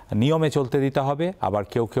নিয়মে চলতে দিতে হবে, আবার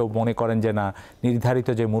কেউ কেউ মনে করেন যে না, নির্ধারিত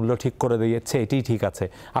যে মূল্য ঠিক করে দিয়েছে এটিই ঠিক আছে।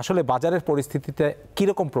 আসলে বাজারের পরিস্থিতিতে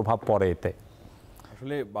কীরকম প্রভাব পড়ে এতে?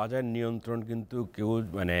 আসলে বাজার নিয়ন্ত্রণ কিন্তু কেউ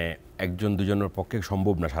মানে একজন দুজনের পক্ষে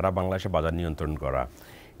সম্ভব না সারা বাংলাদেশে বাজার নিয়ন্ত্রণ করা।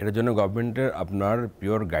 এটার জন্য গভর্নমেন্টের আপনার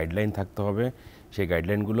পিওর গাইডলাইন থাকতে হবে। সেই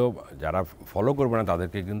গাইডলাইনগুলো যারা ফলো করবে না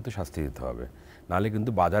তাদেরকে কিন্তু শাস্তি দিতে হবে। নাহলে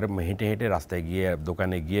কিন্তু বাজার হেঁটে হেঁটে রাস্তায় গিয়ে,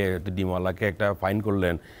 দোকানে গিয়ে ডিমওয়ালাকে একটা ফাইন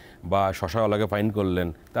করলেন বা শশাওয়ালাকে ফাইন করলেন,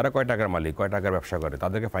 তারা কয় টাকার মালিক, কয় টাকার ব্যবসা করে,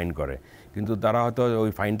 তাদেরকে ফাইন করে। কিন্তু তারা হয়তো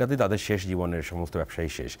ওই ফাইনটাতেই তাদের শেষ, জীবনের সমস্ত ব্যবসায়ী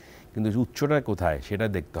শেষ। কিন্তু উচ্চটা কোথায় সেটা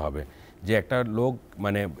দেখতে হবে। যে একটা লোক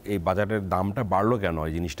মানে এই বাজারের দামটা বাড়লো কেন,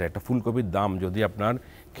 এই জিনিসটা একটা ফুলকপির দাম যদি আপনার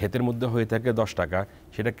ক্ষেতের মধ্যে হয়ে থাকে 10 টাকা,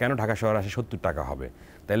 সেটা কেন ঢাকা শহরে আসে 70 টাকা হবে?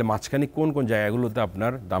 তাহলে মাঝখানে কোন কোন জায়গাগুলোতে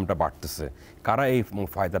আপনার দামটা বাড়তেছে, কারা এই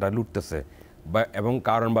ফায়দাটা লুটতেছে? বা এবং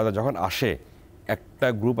কারণ বাজার যখন আসে, একটা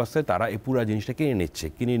গ্রুপ আছে তারা এই পুরো জিনিসটা কিনে নিচ্ছে,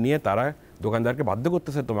 কিনে নিয়ে তারা দোকানদারকে বাধ্য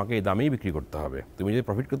করতেছে তোমাকে এই দামেই বিক্রি করতে হবে, তুমি যদি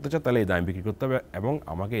প্রফিট করতে চাও তাহলে এই দামে বিক্রি করতে হবে এবং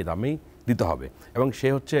আমাকে এই দামেই দিতে হবে। এবং সে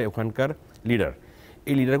হচ্ছে ওখানকার লিডার।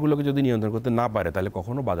 এই লিডারগুলোকে যদি নিয়ন্ত্রণ করতে না পারে তাহলে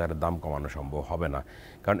কখনো বাজারের দাম কমানো সম্ভব হবে না।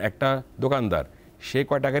 কারণ একটা দোকানদার সে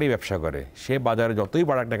কয় টাকারই ব্যবসা করে, সে বাজারে যতই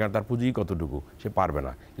বাড়াক না কেন তার পুঁজি কতটুকু সে পারবে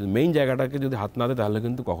না। কিন্তু মেইন জায়গাটাকে যদি হাত না দেয় তাহলে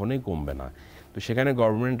কিন্তু কখনোই কমবে না। তো সেখানে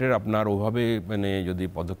গভর্নমেন্টের আপনার ওভাবে মানে যদি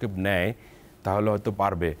পদক্ষেপ নেয় তাহলে হয়তো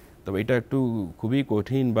পারবে। তবে এটা একটু খুবই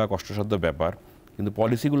কঠিন বা কষ্টসাধ্য ব্যাপার। কিন্তু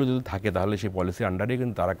পলিসিগুলো যদি থাকে তাহলে সেই পলিসির আন্ডারে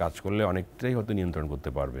কিন্তু তারা কাজ করলে অনেকটাই হয়তো নিয়ন্ত্রণ করতে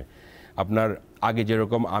পারবে। আপনার আগে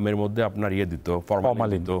যেরকম আমের মধ্যে আপনার ইয়ে দিত,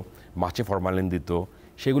 ফরমালিন দিত, মাছে ফরমালিন দিত,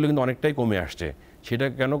 সেগুলো কিন্তু অনেকটাই কমে আসছে। সেটা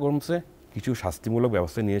কেন কমছে? কিছু শাস্তিমূলক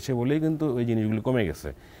ব্যবস্থা নিয়েছে বলেই কিন্তু ওই জিনিসগুলো কমে গেছে।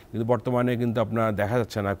 কিন্তু বর্তমানে কিন্তু আপনার দেখা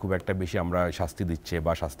যাচ্ছে না খুব একটা বেশি আমরা শাস্তি দিচ্ছে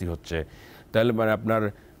বা শাস্তি হচ্ছে। তাহলে মানে আপনার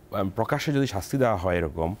প্রকাশ্যে যদি শাস্তি দেওয়া হয়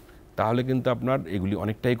এরকম, তাহলে কিন্তু আপনার এগুলি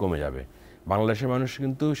অনেকটাই কমে যাবে। বাংলাদেশের মানুষ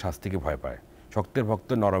কিন্তু শাস্তিকে ভয় পায়। শক্তের ভক্ত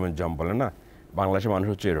নরমের জম বলে না, বাংলাদেশের মানুষ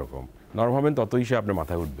হচ্ছে এরকম। নরম হবেন ততই সে আপনার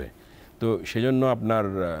মাথায় উঠবে। তো সেজন্য আপনার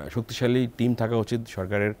শক্তিশালী টিম থাকা উচিত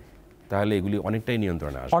সরকারের, তাহলে এগুলি অনেকটাই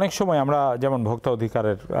নিয়ন্ত্রণে আসে। অনেক সময় আমরা যেমন ভোক্তা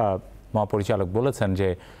অধিকারের মহাপরিচালক বলেছেন যে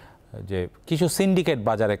যে কিছু সিন্ডিকেট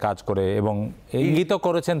বাজারে কাজ করে এবং ইঙ্গিত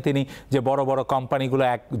করেছেন তিনি যে বড় বড় কোম্পানিগুলো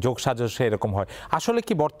এক যোগসাজশে এরকম হয়। আসলে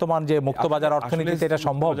কি বর্তমান যে মুক্তবাজার অর্থনীতিতে এটা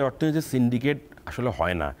সম্ভব? অর্থনীতিতে সিন্ডিকেট আসলে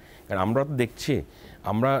হয় না, কারণ আমরা তো দেখছি,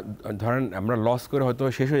 আমরা ধরেন আমরা লস করে হয়তো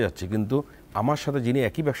শেষ হয়ে যাচ্ছি, কিন্তু আমার সাথে যিনি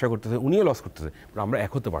একই ব্যবসা করতেছে উনিও লস করতেছে, আমরা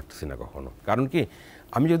এক হতে পারতেছি না কখনো। কারণ কি,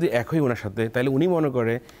 আমি যদি এক হই ওনার সাথে, তাহলে উনি মনে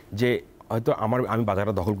করে যে হয়তো আমি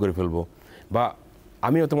বাজারটা দখল করে ফেলবো, বা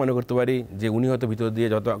আমি হয়তো মনে করতে পারি যে উনি হয়তো ভিতর দিয়ে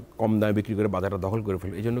যত কম দামে বিক্রি করে বাজারটা দখল করে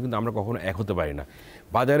ফেলবো। এই জন্য কিন্তু আমরা কখনো এক হতে পারি না।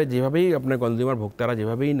 বাজারে যেভাবেই আপনার কনজিউমার ভোক্তারা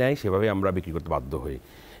যেভাবেই নেয় সেভাবেই আমরা বিক্রি করতে বাধ্য হই।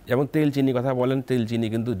 যেমন তেল চিনি কথা বলেন, তেল চিনি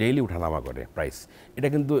কিন্তু ডেইলি উঠানামা করে প্রাইস। এটা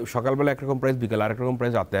কিন্তু সকালবেলা একরকম প্রাইস, বিকাল আরেক রকম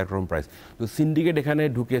প্রাইস, রাতে একরকম প্রাইস। তো সিন্ডিকেট এখানে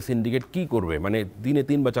ঢুকে সিন্ডিকেট কী করবে, মানে দিনে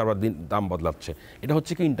 3 বা 4 বার দিন দাম বদলাচ্ছে। এটা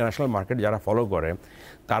হচ্ছে কি, ইন্টারন্যাশনাল মার্কেট যারা ফলো করে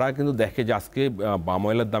তারা কিন্তু দেখে যে আজকে পাম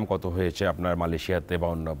অয়েলের দাম কত হয়েছে আপনার মালয়েশিয়াতে বা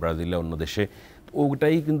অন্য ব্রাজিলে অন্য দেশে,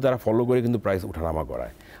 ওটাই কিন্তু তারা ফলো করে কিন্তু প্রাইস উঠানামা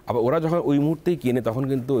করায়। আবার ওরা যখন ওই মুহূর্তেই কিনে তখন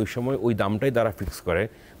কিন্তু ওই সময় ওই দামটাই তারা ফিক্স করে,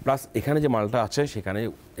 প্লাস এখানে যে মালটা আছে সেখানে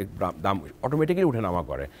দাম অটোমেটিক্যালি উঠানামা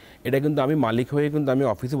করে। এটা কিন্তু আমি মালিক হয়ে কিন্তু আমি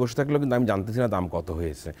অফিসে বসে থাকলেও কিন্তু আমি জানতেছি না দাম কত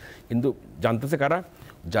হয়েছে, কিন্তু জানতেছে কারা,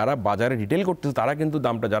 যারা বাজারে রিটেল করতেছে তারা কিন্তু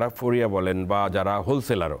দামটা, যারা ফরিয়া বলেন বা যারা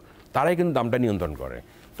হোলসেলারও, তারাই কিন্তু দামটা নিয়ন্ত্রণ করে।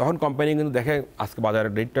 তখন কোম্পানি কিন্তু দেখে আজকে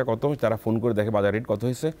বাজারের রেটটা কত, তারা ফোন করে দেখে বাজার রেট কত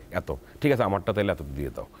হয়েছে, এত, ঠিক আছে আমারটা তাহলে এত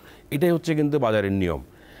দিয়ে দাও। এটাই হচ্ছে কিন্তু বাজারের নিয়ম।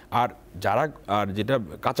 আর যেটা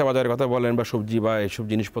কাঁচা বাজারের কথা বলেন বা সবজি বা এসব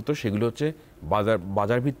জিনিসপত্র, সেগুলো হচ্ছে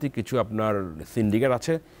বাজার ভিত্তিক কিছু আপনার সিন্ডিকেট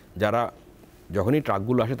আছে, যারা যখনই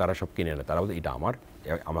ট্রাকগুলো আসে তারা সব কিনে নেয়। তারা বলতে এটা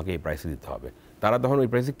আমাকে এই প্রাইসে দিতে হবে, তারা তখন ওই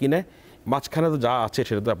প্রাইসে কিনে। মাঝখানে তো যা আছে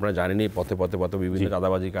সেটা তো আপনারা জানেনই, পথে বিভিন্ন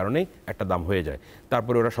চাঁদাবাজির কারণেই একটা দাম হয়ে যায়।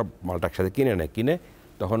 তারপরে ওরা সব মালটা একসাথে কিনে নেয়, কিনে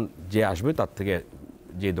তখন যে আসবে তার থেকে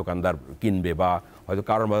যে দোকানদার কিনবে বা হয়তো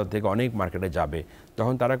কারণ বাজার থেকে অনেক মার্কেটে যাবে,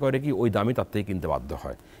 তখন তারা করে কি ওই দামই তার থেকে কিনতে বাধ্য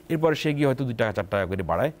হয়। এরপরে সে গিয়ে হয়তো 2 টাকা 4 টাকা করে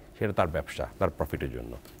বাড়ায়, সেটা তার ব্যবসা, তার প্রফিটের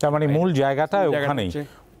জন্য। তার মানে মূল জায়গাটা ওখানেই,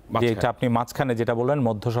 যেটা আপনি মাঝখানে যেটা বললেন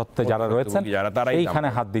মধ্যস্বত্বে যারা রয়েছেন এইখানে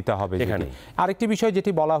হাত দিতে হবে। আরেকটি বিষয়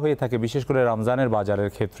যেটি বলা হয়ে থাকে বিশেষ করে রমজানের বাজারের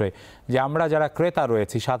ক্ষেত্রে, যে আমরা যারা ক্রেতা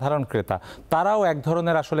রয়েছি, সাধারণ ক্রেতা, তারাও এক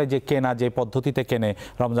ধরনের আসলে যে কেনা, যে পদ্ধতিতে কেনে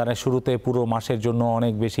রমজানের শুরুতে পুরো মাসের জন্য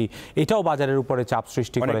অনেক বেশি, এটাও বাজারের উপরে চাপ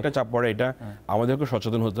সৃষ্টি করে, একটা চাপ পড়ে। এটা আমাদেরকে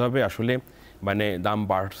সচেতন হতে হবে। আসলে মানে দাম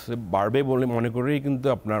বাড়বে বলে মনে করেই কিন্তু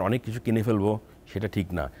আপনার অনেক কিছু কিনে ফেলবো, সেটা ঠিক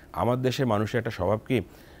না। আমার দেশে মানুষের একটা স্বভাব কি,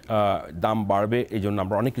 দাম বাড়বে এই জন্য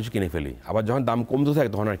আমরা অনেক কিছু কিনে ফেলি, আবার যখন দাম কমতে থাকে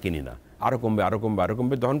তখন আর কিনি না, আরও কমবে আরও কমবে আরও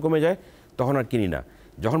কমবে, যখন কমে যায় তখন আর কিনি না।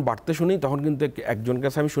 যখন বাড়তে শুনি তখন কিন্তু একজনের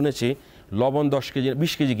কাছে আমি শুনেছি লবণ 10 কেজি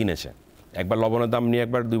 20 কেজি কিনেছে। একবার লবণের দাম নিয়ে,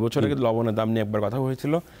 একবার 2 বছর আগে লবণের দাম নিয়ে একবার কথা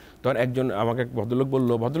হয়েছিল। তখন একজন আমাকে ভদ্রলোক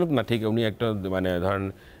বললো, ভদ্রলোক না ঠিক, উনি একটা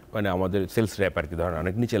ধরেন আমাদের সেলস র্যাপ আর কি, ধরেন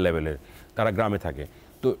অনেক নিচের লেভেলের, তারা গ্রামে থাকে।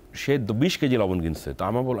 তো সে 20 কেজি লবণ কিনছে। তো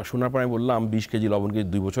আমার শোনার পর আমি বললাম 20 কেজি লবণ কি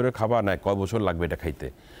 2 বছরের খাবার, না কয় বছর লাগবে এটা খাইতে,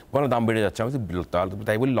 কোনো দাম বেড়ে যাচ্ছে। আমি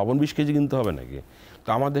তাই বলি লবণ 20 কেজি কিনতে হবে নাকি? তো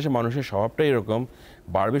আমার দেশে মানুষের স্বভাবটাই এরকম,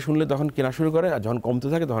 বাড়বে শুনলে তখন কেনা শুরু করে, আর যখন কমতে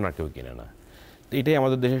থাকে তখন আর কেউ কিনে না। তো এটাই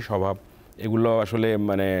আমাদের দেশের স্বভাব। এগুলো আসলে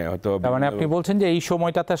হয়তো আপনি বলছেন যে এই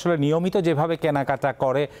সময়টাতে আসলে নিয়মিত যেভাবে কেনাকাটা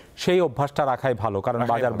করে সেই অভ্যাসটা রাখাই ভালো, কারণ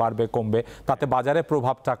বাজার বাড়বে কমবে তাতে বাজারে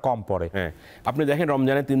প্রভাবটা কম পড়ে। হ্যাঁ, আপনি দেখেন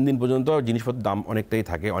রমজানের 3 দিন পর্যন্ত জিনিসপত্রের দাম অনেকটাই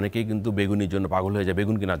থাকে। অনেকেই কিন্তু বেগুনির জন্য পাগল হয়ে যায়,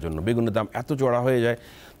 বেগুন কেনার জন্য। বেগুনের দাম এত চড়া হয়ে যায়,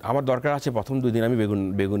 আমার দরকার আছে প্রথম 2 দিন আমি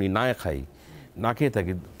বেগুনি না খাই, না খেয়ে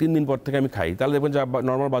থাকি, 3 দিন পর থেকে আমি খাই, তাহলে দেখবেন যে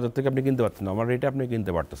নর্মাল বাজার থেকে আপনি কিনতে পারছেন, নর্মাল রেটে আপনি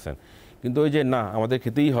কিনতে পারতেছেন। কিন্তু ওই যে না, আমাদের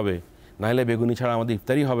খেতেই হবে, নাহলে বেগুনি ছাড়া আমাদের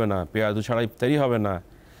ইফতারি হবে না, পেঁয়াজু ছাড়া ইফতারি হবে না,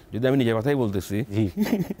 যদি আমি নিজের কথাই বলতেছি।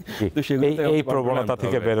 এই প্রবণতা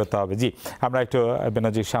থেকে বেরোতে হবে। জি, আমরা একটু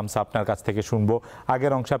বেনজির শামস আপনার কাছ থেকে শুনবো।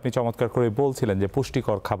 আগের অংশে আপনি চমৎকার করে বলছিলেন যে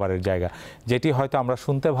পুষ্টিকর খাবারের জায়গা, যেটি হয়তো আমরা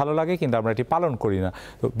শুনতে ভালো লাগে কিন্তু আমরা এটি পালন করি না।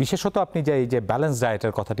 তো বিশেষত আপনি যে এই যে ব্যালেন্স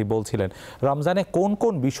ডায়েটের কথাটি বলছিলেন, রমজানে কোন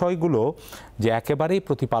কোন বিষয়গুলো যে একেবারেই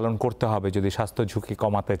প্রতিপালন করতে হবে যদি স্বাস্থ্য ঝুঁকি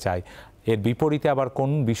কমাতে চায়, এর বিপরীতে আবার কোন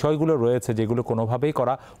বিষয়গুলো রয়েছে যেগুলো কোনোভাবেই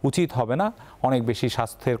করা উচিত হবে না, অনেক বেশি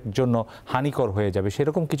স্বাস্থ্যের জন্য হানিকর হয়ে যাবে,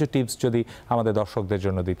 সেরকম কিছু টিপস যদি আমাদের দর্শকদের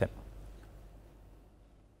জন্য দিতেন।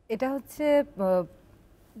 এটা হচ্ছে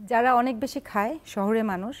যারা অনেক বেশি খায়, শহরে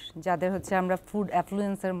মানুষ যাদের হচ্ছে আমরা ফুড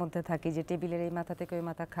অ্যাফ্লুয়েন্সের মধ্যে থাকি, যে টেবিলের এই মাথা থেকে ওই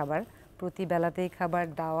মাথা খাবার, প্রতি বেলাতেই খাবার,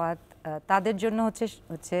 দাওয়াত, তাদের জন্য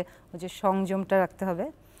হচ্ছে সংযমটা রাখতে হবে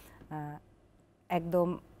একদম।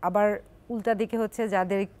 আবার উল্টা দিকে হচ্ছে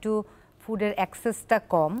যাদের একটু ফুডের অ্যাক্সেসটা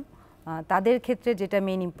কম, তাদের ক্ষেত্রে যেটা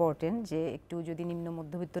মেইন ইম্পর্টেন্ট, যে একটু যদি নিম্ন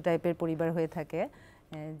মধ্যবিত্ত টাইপের পরিবার হয়ে থাকে,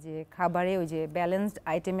 যে খাবারে ওই যে ব্যালেন্সড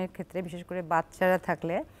আইটেমের ক্ষেত্রে বিশেষ করে বাচ্চারা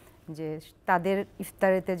থাকলে যে তাদের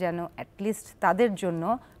ইফতারেতে যেন অ্যাটলিস্ট তাদের জন্য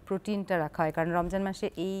প্রোটিনটা রাখা হয়, কারণ রমজান মাসে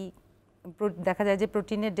এই দেখা যায় যে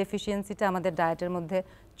প্রোটিনের ডেফিসিয়েন্সিটা আমাদের ডায়েটের মধ্যে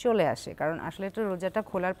চলে আসে, কারণ আসলে এটা রোজাটা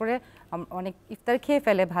খোলার পরে অনেক ইফতার খেয়ে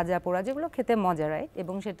ফেলে ভাজা পোড়া, যেগুলো খেতে মজা, রাইট?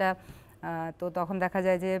 এবং সেটা তো তখন দেখা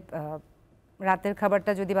যায় যে রাতের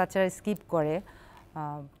খাবারটা যদি বাচ্চারা স্কিপ করে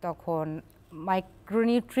তখন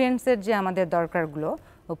মাইক্রোনিউট্রিয়েন্টসের যে আমাদের দরকারগুলো,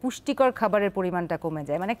 পুষ্টিকর খাবারের পরিমাণটা কমে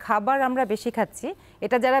যায়। মানে খাবার আমরা বেশি খাচ্ছি,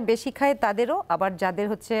 এটা যারা বেশি খায় তাদেরও, আবার যাদের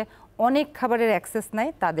হচ্ছে অনেক খাবারের অ্যাক্সেস নাই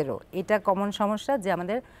তাদেরও এটা কমন সমস্যা, যে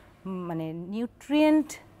আমাদের মানে নিউট্রিয়েন্ট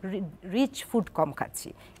রিচ ফুড কম খাচ্ছি।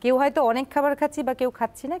 কেউ হয়তো অনেক খাবার খাচ্ছি বা কেউ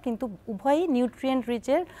খাচ্ছি না, কিন্তু উভয়ই নিউট্রিয়েন্ট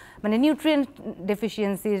রিচের মানে নিউট্রিয়েন্ট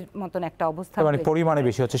ডেফিসিয়েন্সির মতন একটা অবস্থা, মানে পরিমাণে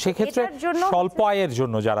বেশি হচ্ছে। সেক্ষেত্রে স্বল্প আয়ের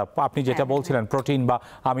জন্য যারা, আপনি যেটা বলছিলেন প্রোটিন বা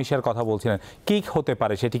আমিষের কথা বলছিলেন, কি হতে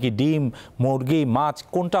পারে? সেটি কি ডিম, মুরগি, মাছ,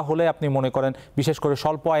 কোনটা হলে আপনি মনে করেন বিশেষ করে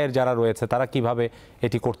স্বল্প আয়ের যারা রয়েছে তারা কিভাবে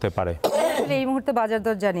এটি করতে পারে? এই মুহূর্তে বাজার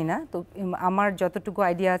দর জানি না, তো আমার যতটুকু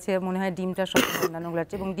আইডিয়া আছে মনে হয় ডিমটা সব অন্যান্যগুলো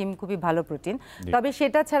আছে, এবং ডিম খুবই ভালো প্রোটিন। তবে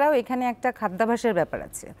সেটা ছাড়াও এখানে একটা খাদ্যাভ্যাসের ব্যাপার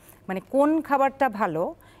আছে, মানে কোন খাবারটা ভালো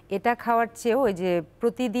এটা খাওয়ার চেয়েও ওই যে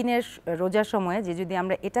প্রতিদিনের রোজার সময়ে যে যদি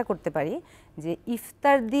আমরা এটা করতে পারি যে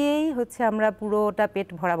ইফতার দিয়েই হচ্ছে আমরা পুরোটা পেট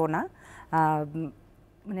ভরাবো না,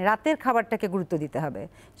 মানে রাতের খাবারটাকে গুরুত্ব দিতে হবে।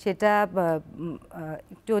 সেটা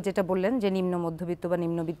একটু যেটা বললেন যে নিম্ন মধ্যবিত্ত বা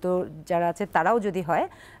নিম্নবিত্ত যারা আছে তারাও যদি হয়,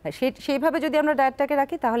 সেইভাবে যদি আমরা ডায়েটটাকে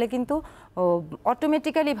রাখি তাহলে কিন্তু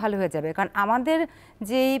অটোমেটিক্যালি ভালো হয়ে যাবে। কারণ আমাদের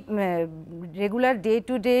যেই রেগুলার ডে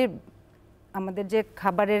টু ডে আমাদের যে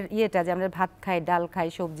খাবারের ইয়েটা, যে আমরা ভাত খাই, ডাল খাই,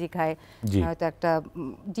 সবজি খাই, হয়তো একটা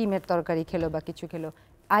ডিমের তরকারি খেলো বা কিছু খেলো,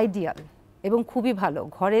 আইডিয়াল এবং খুবই ভালো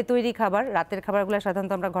ঘরে তৈরি খাবার। রাতের খাবারগুলো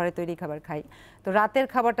সাধারণত আমরা ঘরে তৈরি খাবার খাই, তো রাতের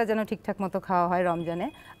খাবারটা যেন ঠিকঠাক মতো খাওয়া হয় রমজানে।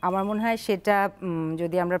 আমার মনে হয় সেটা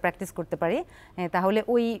যদি আমরা প্র্যাকটিস করতে পারি তাহলে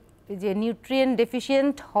ওই যে নিউট্রিয়েন্ট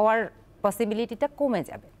ডেফিসিয়েন্ট হওয়ার পসিবিলিটিটা কমে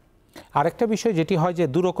যাবে। আরেকটা বিষয় যেটি হয় যে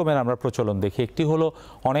দু রকমের আমরা প্রচলন দেখি, একটি হলো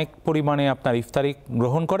অনেক পরিমাণে আপনার ইফতারি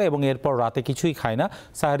গ্রহণ করে এবং এরপর রাতে কিছুই খায় না,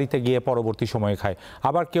 সাহারিতে গিয়ে পরবর্তী সময়ে খায়।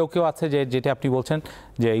 আবার কেউ কেউ আছে যে যেটা আপনি বলছেন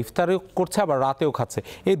যে ইফতারিও করছে আবার রাতেও খাচ্ছে।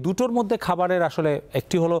 এই দুটোর মধ্যে খাবারের আসলে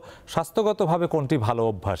একটি হলো স্বাস্থ্যগতভাবে কোনটি ভালো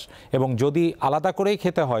অভ্যাস, এবং যদি আলাদা করেই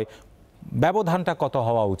খেতে হয় ব্যবধানটা কত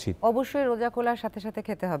হওয়া উচিত? অবশ্যই রোজা খোলার সাথে সাথে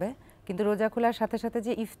খেতে হবে, কিন্তু রোজা খোলার সাথে সাথে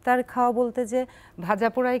যে ইফতার খাওয়া বলতে যে ভাজা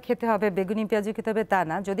পোড়াই খেতে হবে, বেগুনি পেঁয়াজু খেতে হবে তা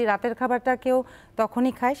না। যদি রাতের খাবারটা কেউ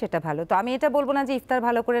তখনই খায় সেটা ভালো। তো আমি এটা বলবো না যে ইফতার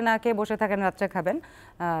ভালো করে না খেয়ে বসে থাকেন রাত্রে খাবেন।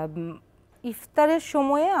 ইফতারের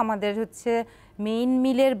সময়ে আমাদের হচ্ছে মেইন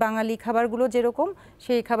মিলের বাঙালি খাবারগুলো যেরকম,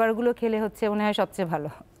 সেই খাবারগুলো খেলে হচ্ছে মনে হয় সবচেয়ে ভালো।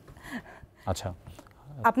 আচ্ছা,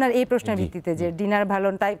 আপনার এই প্রশ্নের ভিত্তিতে যে ডিনার ভালো,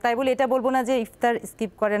 তাই বলে এটা বলবো না যে ইফতার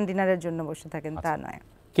স্কিপ করেন ডিনারের জন্য বসে থাকেন, তা নয়।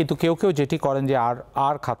 কিন্তু কেউ কেউ যেটি করেন যে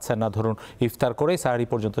আর খাচ্ছেন না, ধরুন ইফতার করেই সাহারি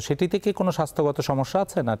পর্যন্ত, সেটিতে কি কোনো স্বাস্থ্যগত সমস্যা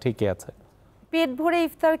আছে না ঠিকই আছে? পেট ভরে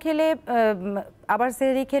ইফতার খেলে আবার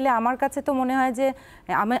সেহরি খেলে আমার কাছে তো মনে হয় যে,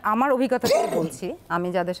 আমার অভিজ্ঞতা থেকে বলছি, আমি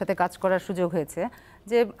যাদের সাথে কাজ করার সুযোগ হয়েছে,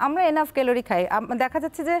 যে আমরা এনাফ ক্যালোরি খাই। দেখা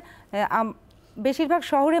যাচ্ছে যে বেশিরভাগ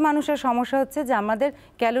শহরে মানুষের সমস্যা হচ্ছে যে আমাদের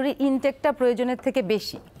ক্যালোরি ইনটেকটা প্রয়োজনের থেকে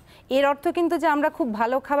বেশি। এর অর্থ কিন্তু যে আমরা খুব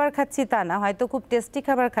ভালো খাবার খাচ্ছি তা না, হয়তো খুব টেস্টি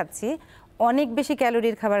খাবার খাচ্ছি, অনেক বেশি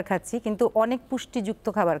ক্যালোরির খাবার খাচ্ছি, কিন্তু অনেক পুষ্টিযুক্ত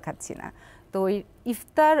খাবার খাচ্ছি না। তো ওই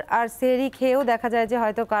ইফতার আর সেহরি খেয়েও দেখা যায় যে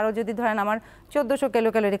হয়তো কারো যদি ধরেন আমার 1400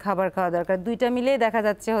 ক্যালোরি খাবার খাওয়া দরকার, দুইটা মিলেই দেখা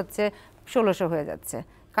যাচ্ছে হচ্ছে 1600 হয়ে যাচ্ছে।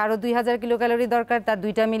 কারো 2000 কিলো ক্যালোরি দরকার, তার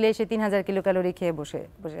দুইটা মিলে সে 3000 কিলো ক্যালোরি খেয়ে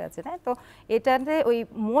বসে আছে, না? তো এটাতে ওই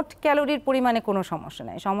মোট ক্যালোরির পরিমাণে কোনো সমস্যা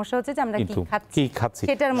নাই, সমস্যা হচ্ছে যে আমরা কি খাচ্ছি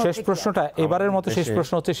সেটার মধ্যে। শেষ প্রশ্নটা এবারের মতো, শেষ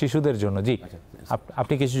প্রশ্ন হচ্ছে শিশুদের জন্য। জি,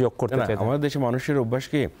 আপনি কিছু যোগ করতে চান? আমাদের দেশে মানুষের অভ্যাস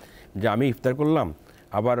কি যে আমি ইফতার করলাম,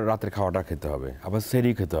 আবার রাতের খাওয়াটা খেতে হবে, আবার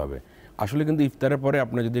সেহরি খেতে হবে। আসলে কিন্তু ইফতারের পরে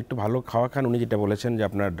আপনি যদি একটু ভালো খাওয়া খান, উনি যেটা বলেছেন যে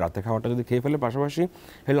আপনার রাতে খাওয়াটা যদি খেয়ে ফেলে, পাশাপাশি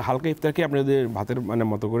হালকা ইফতার খেয়ে আপনি যদি ভাতের মানে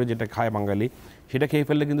মতো করে যেটা খায় বাঙালি সেটা খেয়ে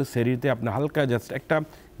ফেললে কিন্তু সেহরিতে আপনার হালকা জাস্ট একটা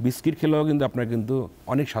বিস্কিট খেলেও কিন্তু আপনার কিন্তু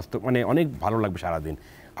অনেক স্বাস্থ্য মানে অনেক ভালো লাগবে সারাদিন।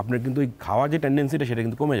 আপনার কিন্তু ওই খাওয়া যে টেন্ডেন্সিটা সেটা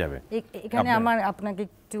কিন্তু কমে যাবে। এখানে আমার আপনাকে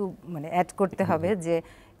একটু মানে অ্যাড করতে হবে যে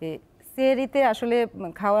সেহরিতে আসলে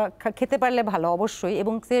খেতে পারলে ভালো অবশ্যই,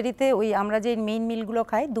 এবং সেহরিতে ওই আমরা যে মেইন মিলগুলো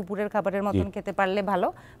খাই দুপুরের খাবারের মতন খেতে পারলে ভালো,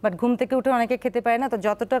 বাট ঘুম থেকে উঠে অনেকে খেতে পারে না, তো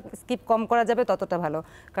যতটা স্কিপ কম করা যাবে ততটা ভালো,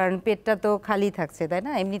 কারণ পেটটা তো খালি থাকছে, তাই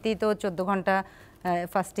না? এমনিতেই তো 14 ঘন্টা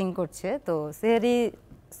ফাস্টিং করছে, তো সেহরি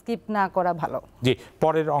স্কিপ না করা ভালো। জি,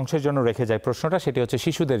 পরের অংশের জন্য রেখে যায় প্রশ্নটা, সেটি হচ্ছে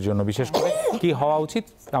শিশুদের জন্য বিশেষ করে কি হওয়া উচিত।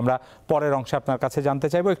 আমরা পরের অংশে আপনার কাছে জানতে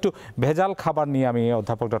চাইবো। একটু ভেজাল খাবার নিয়ে আমি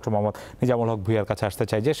অধ্যাপক ডক্টর মোহাম্মদ নিজামুল হক ভূঁইয়ার কাছে আসতে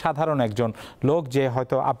চাই, যে সাধারণ একজন লোক যে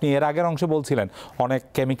হয়তো আপনি এর আগের অংশে বলছিলেন অনেক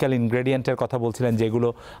কেমিক্যাল ইনগ্রেডিয়েন্টের কথা বলছিলেন যেগুলো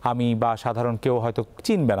আমি বা সাধারণ কেউ হয়তো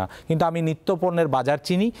চিনবে না, কিন্তু আমি নিত্যপণ্যের বাজার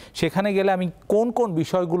চিনি, সেখানে গেলে আমি কোন কোন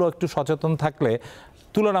বিষয়গুলো একটু সচেতন থাকলে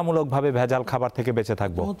তুলনামূলকভাবে ভেজাল খাবার থেকে বেঁচে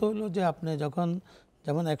থাকবো? হলো যে আপনি যখন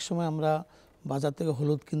যেমন একসময় আমরা বাজার থেকে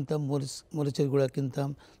হলুদ কিনতাম, মরিচের গুঁড়া কিনতাম,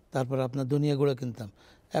 তারপর আপনার ধনিয়া গুঁড়া কিনতাম।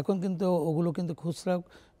 এখন কিন্তু ওগুলো কিন্তু খুচরা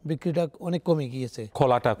বিক্রিটা অনেক কমে গিয়েছে,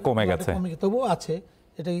 খোলাটা কমে গেছে। তবুও আছে।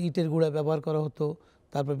 এটা ইটের গুঁড়া ব্যবহার করা হতো,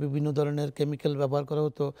 তারপর বিভিন্ন ধরনের কেমিক্যাল ব্যবহার করা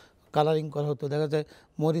হতো, কালারিং করা হতো। দেখা যায়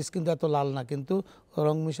মরিচ কিন্তু এত লাল না, কিন্তু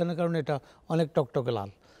রং মিশানোর কারণে এটা অনেক টকটকে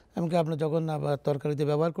লাল। এমনকি আপনি যখন তরকারিতে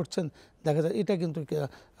ব্যবহার করছেন দেখা যায় এটা কিন্তু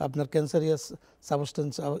আপনার ক্যান্সারিয়াস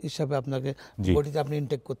সাবস্টেন্স হিসাবে আপনাকে বডিতে আপনি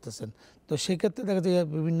ইনটেক করতেছেন। তো সেক্ষেত্রে দেখা যায়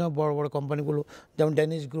বিভিন্ন বড় বড় কোম্পানিগুলো যেমন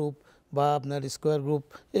ড্যানিশ গ্রুপ বা আপনার স্কোয়ার গ্রুপ,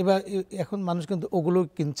 এবার এখন মানুষ কিন্তু ওগুলো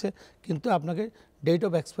কিনছে, কিন্তু আপনাকে ডেট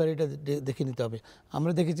অফ এক্সপায়ারিটা দেখে নিতে হবে।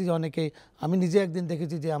 আমরা দেখেছি যে অনেকেই, আমি নিজে একদিন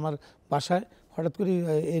দেখেছি যে আমার বাসায় হঠাৎ করে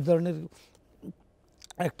এই ধরনের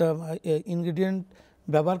একটা ইনগ্রিডিয়েন্ট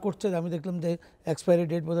ব্যবহার করছে, আমি দেখলাম যে এক্সপায়ারি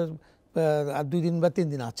ডেট বোধহয় আর 2 দিন বা 3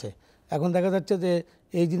 দিন আছে। এখন দেখা যাচ্ছে যে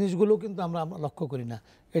এই জিনিসগুলো কিন্তু আমরা লক্ষ্য করি না,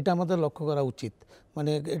 এটা আমাদের লক্ষ্য করা উচিত।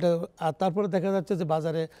 মানে এটা, আর তারপরে দেখা যাচ্ছে যে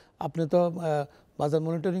বাজারে আপনি তো বাজার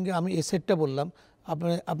মনিটরিংয়ে আমি এই সেটটা বললাম,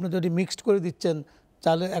 আপনি যদি মিক্সড করে দিচ্ছেন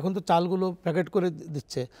চালে, এখন তো চালগুলো প্যাকেট করে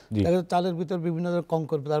দিচ্ছে, দেখা যাচ্ছে চালের ভিতর বিভিন্ন ধরনের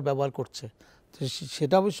কঙ্কর তার ব্যবহার করছে। তো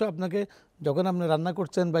সেটা অবশ্য আপনাকে যখন আপনি রান্না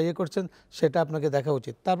করছেন বা ইয়ে করছেন সেটা আপনাকে দেখা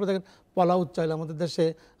উচিত। তারপর দেখেন পোলাও চাল আমাদের দেশে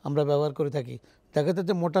আমরা ব্যবহার করে থাকি, দেখা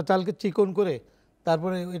যাচ্ছে মোটা চালকে চিকন করে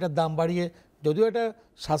তারপরে এটার দাম বাড়িয়ে, যদিও এটা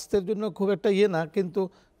স্বাস্থ্যের জন্য খুব একটা ইয়ে না, কিন্তু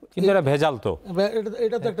এটা ভেজাল, তো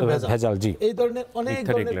এটা তো একটা ভেজাল। এই ধরনের অনেক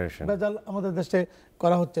ভেজাল আমাদের দেশে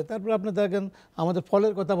করা হচ্ছে। তারপর আপনি দেখেন আমাদের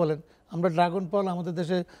ফলের কথা বলেন, আমরা ড্রাগন ফল আমাদের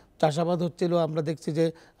দেশে চাষাবাদ হচ্ছিল, আমরা দেখছি যে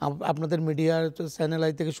আপনাদের মিডিয়ার চ্যানেল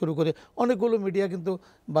আই থেকে শুরু করে অনেকগুলো মিডিয়া কিন্তু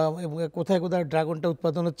বা কোথায় কোথায় ড্রাগনটা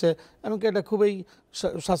উৎপাদন হচ্ছে, এমনকি এটা খুবই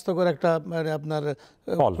স্বাস্থ্যকর একটা মানে আপনার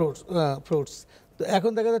ফ্রুটস। তো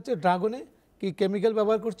এখন দেখা যাচ্ছে ড্রাগনে কি কেমিক্যাল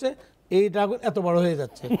ব্যবহার করছে, এই ড্রাগন এত বড় হয়ে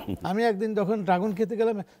যাচ্ছে। আমি একদিন যখন ড্রাগন খেতে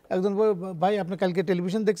গেলাম, একজন ভাই আপনি কালকে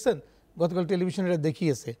টেলিভিশন দেখছেন? গতকাল টেলিভিশনে এটা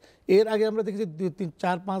দেখিয়েছে। এর আগে আমরা দেখেছি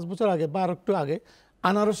 2-3-4-5 বছর আগে বা আর একটু আগে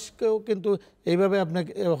আনারসকেও কিন্তু এইভাবে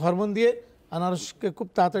আপনাকে হরমোন দিয়ে আনারসকে খুব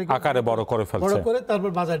তাড়াতাড়ি আকারে বড় করে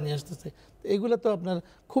তারপর বাজার নিয়ে আসতেছে। এগুলো তো আপনার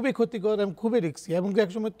খুবই ক্ষতিকর এবং খুবই রিস্কি। এবং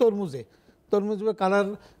একসময় তরমুজ কালার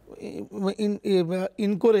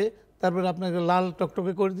ইন করে তারপরে আপনাকে লাল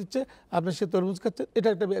টকটকে করে দিচ্ছে, আপনি সে তরমুজ খাচ্ছেন, এটা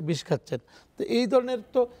একটা বিষ খাচ্ছেন। তো এই ধরনের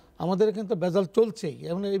তো আমাদের এখানে তো ভেজাল চলছেই,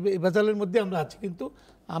 এবং এই ভেজালের মধ্যে আমরা আছি। কিন্তু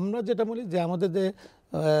আমরা যেটা বলি যে আমাদের যে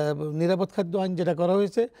নিরাপদ খাদ্য আইন যেটা করা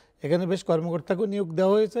হয়েছে, এখানে বেশ কর্মকর্তাকেও নিয়োগ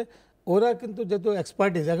দেওয়া হয়েছে, ওরা কিন্তু যেহেতু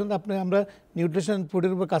এক্সপার্টিস, এখন আমরা নিউট্রিশন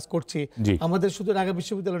ফুডের উপর কাজ করছি। আমাদের শুধু ঢাকা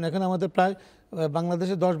বিশ্ববিদ্যালয় না, এখন আমাদের প্রায়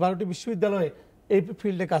বাংলাদেশে 10-12টি বিশ্ববিদ্যালয়ে এই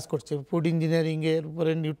ফিল্ডে কাজ করছে, ফুড ইঞ্জিনিয়ারিংয়ের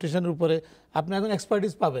উপরে, নিউট্রিশনের উপরে আপনি এখন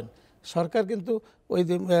এক্সপার্টিস পাবেন। সরকার কিন্তু ওই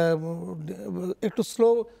যে একটু স্লো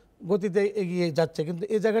গতিতে এগিয়ে যাচ্ছে, কিন্তু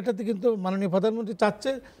এই জায়গাটাতে কিন্তু মাননীয় প্রধানমন্ত্রী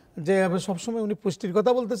চাচ্ছে যে সবসময় উনি পুষ্টির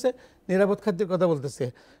কথা বলতেছে, নিরাপদ খাদ্যের কথা বলতেছে,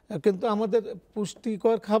 কিন্তু আমাদের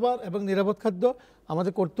পুষ্টিকর খাবার এবং নিরাপদ খাদ্য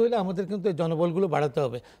আমাদের করতে হলে আমাদের কিন্তু এই জনবলগুলো বাড়াতে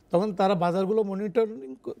হবে। তখন তারা বাজারগুলো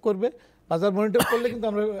মনিটরিং করবে, বাজার মনিটর করলে কিন্তু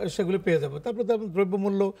আমরা সেগুলো পেয়ে যাবো। তারপরে তো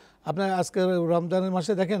দ্রব্যমূল্য আপনার আজকে রমজানের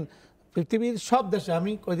মাসে দেখেন পৃথিবীর সব দেশে,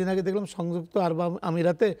 আমি কয়েকদিন আগে দেখলাম সংযুক্ত আরব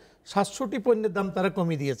আমিরাতে 700টি পণ্যের দাম তারা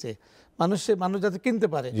কমিয়ে দিয়েছে, মানুষ যাতে কিনতে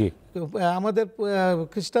পারে। আমাদের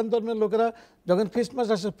খ্রিস্টান ধর্মের লোকেরা যখন খ্রিস্টমাস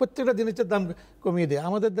আসে প্রত্যেকটা জিনিসের দাম কমিয়ে দেয়,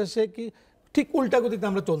 আমাদের দেশে কি ঠিক উল্টা গতিতে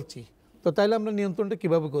আমরা চলছি। তো তাইলে আমরা নিয়ন্ত্রণটা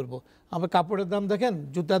কীভাবে করব? আমরা কাপড়ের দাম দেখেন,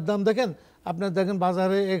 জুতার দাম দেখেন, আপনার দেখেন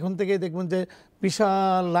বাজারে এখন থেকেই দেখবেন যে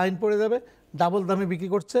বিশাল লাইন পড়ে যাবে, ডাবল দামে বিক্রি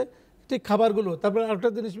করছে ঠিক খাবারগুলো। তারপরে আরেকটা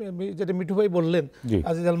জিনিস যেটা মিঠু ভাই বললেন,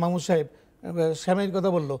 আজিজ আল মাহমুদ সাহেব সেমাইয়ের কথা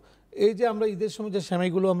বললো, এই যে আমরা ঈদের সময় যে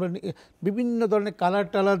সেমাইগুলো আমরা বিভিন্ন ধরনের কালার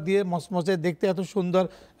টালার দিয়ে মচমচে দেখতে এত সুন্দর,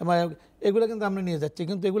 এগুলো কিন্তু আমরা নিয়ে যাচ্ছি,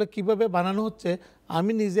 কিন্তু এগুলো কিভাবে বানানো হচ্ছে।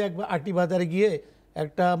 আমি নিজে একবার আটি বাজারে গিয়ে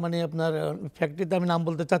একটা মানে আপনার ফ্যাক্টরিতে, আমি নাম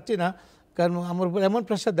বলতে চাচ্ছি না কারণ আমার উপর এমন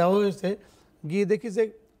প্রেশার দেওয়া হয়েছে, গিয়ে দেখি যে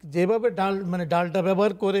যেভাবে ডালটা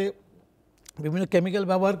ব্যবহার করে বিভিন্ন কেমিক্যাল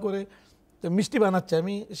ব্যবহার করে তো মিষ্টি বানাচ্ছে,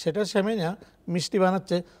 আমি সেটা সেমাই না মিষ্টি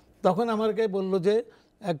বানাচ্ছে। তখন আমাকে বললো যে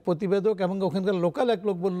এক প্রতিবেদক এবং ওখানকার লোকাল এক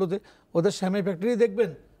লোক বললো যে ওদের সেমাই ফ্যাক্টরি দেখবেন,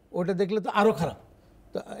 ওটা দেখলে তো আরও খারাপ।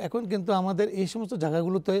 তো এখন কিন্তু আমাদের এই সমস্ত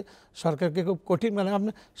জায়গাগুলোতে সরকারকে খুব কঠিন, মানে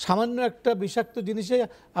আপনি সামান্য একটা বিষাক্ত জিনিসে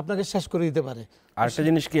আপনাকে শেষ করে দিতে পারে। আরেকটা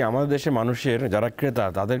জিনিস কি, আমাদের দেশে মানুষের যারা ক্রেতা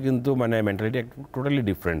তাদের কিন্তু মানে মেন্টালিটি টোটালি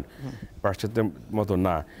ডিফারেন্ট, পাশ্চাত্যের মতো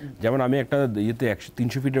না। যেমন আমি একটা ইয়েতে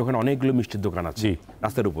 100-300 ফিটের ওখানে অনেকগুলো মিষ্টির দোকান আছে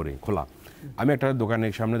রাস্তার উপরে খোলা। আমি একটা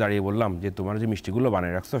দোকানের সামনে দাঁড়িয়ে বললাম যে তোমার যে মিষ্টিগুলো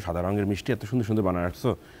বানিয়ে রাখছো, সাদা রঙের মিষ্টি এত সুন্দর সুন্দর বানিয়ে রাখছো,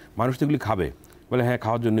 মানুষ তো এগুলি খাবে? বলে হ্যাঁ,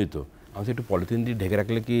 খাওয়ার জন্যই তো। আমি একটু পলিথিন দিয়ে ঢেকে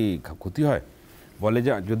রাখলে কি ক্ষতি হয়? বলে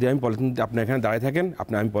যে যদি আমি পলিথিন, আপনি এখানে দাঁড়িয়ে থাকেন,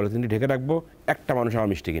 আমি পলিথিনটি ঢেকে রাখবো, একটা মানুষ আমার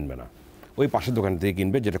মিষ্টি কিনবে না, ওই পাশের দোকান থেকে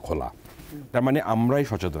কিনবে যেটা খোলা। তার মানে আমরাই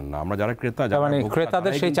সচেতন না, আমরা যারা ক্রেতা, তার মানে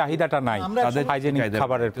ক্রেতাদের সেই চাহিদাটা নাই তাদের হাইজেনিক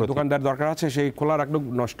খাবারের প্রতি। দোকানদার দরকার আছে সেই খোলা রাখলো,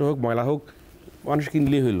 নষ্ট হোক ময়লা হোক মানুষ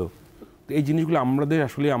কিনলেই হইলো। তো এই জিনিসগুলো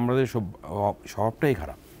আমাদের স্বভাবটাই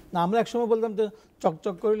খারাপ। না, আমরা একসময় বলতাম যে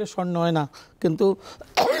চকচক করলে স্বর্ণ হয় না, কিন্তু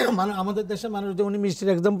মানে আমাদের দেশের মানুষ যে উনি মিষ্টির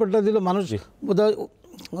এক্সাম্পলটা দিল, মানুষ বোধহয়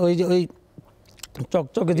ওই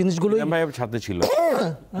চকচকে জিনিসগুলো সাথে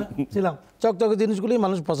ছিলাম, চকচকে জিনিসগুলোই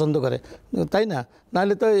মানুষ পছন্দ করে, তাই না?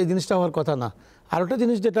 নাহলে তো এই জিনিসটা হওয়ার কথা না। আর একটা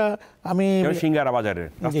জিনিস যেটা আমি সিঙ্গারা বাজারে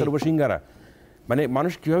রাস্তার উপর সিঙ্গারা, মানে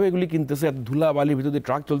মানুষ কিভাবে এগুলি কিনতেছে, এত ধুলা বালির ভিতর দিয়ে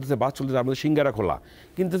ট্রাক চলতেছে, বাস চলতেছে, আমাদের সিঙ্গারা খোলা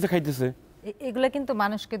কিনতেছে, খাইতেছে। এগুলো কিন্তু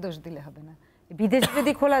মানুষকে দোষ দিলে হবে না। বিদেশে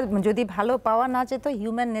যদি খোলা, যদি ভালো পাওয়া না যেত,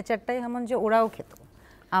 হিউম্যান নেচারটাই এমন যে ওরাও খেত।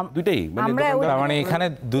 দুইটাই মানে এখানে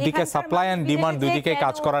দুদিকে সাপ্লাই এন্ড ডিমান্ড, দুদিকে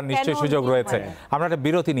কাজ করার নিশ্চয়ই সুযোগ রয়েছে। আমরা একটা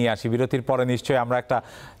বিরতি নিয়ে আসি, বিরতির পরে নিশ্চয়ই আমরা একটা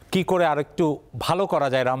কি করে আর একটু ভালো করা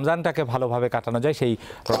যায়, রমজানটাকে ভালোভাবে কাটানো যায় সেই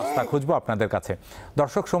রাস্তা খুঁজবো আপনাদের কাছে।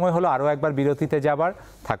 দর্শক, সময় হলো আরও একবার বিরতিতে যাবার,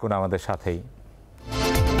 থাকুন আমাদের সাথেই।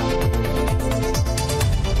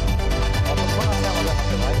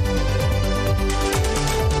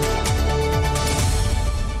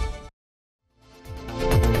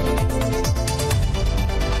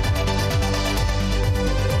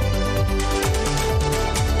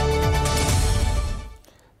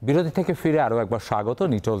 বিরতি থেকে ফিরে আরও একবার স্বাগত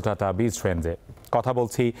নিটোল টাটা বিচ ট্রেন্ডসে। কথা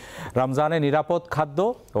বলছি রমজানে নিরাপদ খাদ্য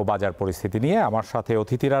ও বাজার পরিস্থিতি নিয়ে। আমার সাথে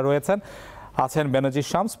অতিথিরা আছেন বেনজির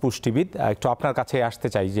শামস, পুষ্টিবিদ। একটু আপনার কাছে আসতে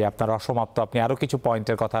চাই যে আপনার অসমাপ্ত আপনি আরও কিছু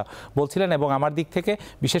পয়েন্টের কথা বলছিলেন, এবং আমার দিক থেকে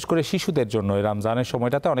বিশেষ করে শিশুদের জন্য এই রমজানের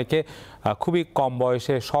সময়টাতে অনেকে খুবই কম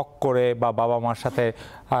বয়সে শখ করে বা বাবা মার সাথে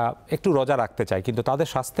একটু রোজা রাখতে চায়, কিন্তু তাদের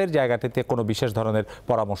স্বাস্থ্যের জায়গাটিতে কোনো বিশেষ ধরনের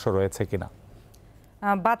পরামর্শ রয়েছে কিনা?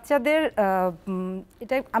 বাচ্চাদের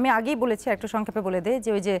এটা আমি আগেই বলেছি, একটু সংক্ষেপে বলে দেই যে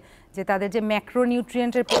ওই যে তাদের যে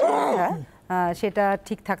ম্যাক্রোনিউট্রিয়েন্টের পরিমাণটা সেটা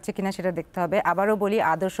ঠিক থাকছে কিনা সেটা দেখতে হবে। আবারও বলি,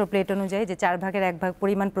 আদর্শ প্লেট অনুযায়ী যে 4 ভাগের 1 ভাগ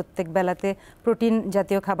পরিমাণ প্রত্যেক বেলাতে প্রোটিন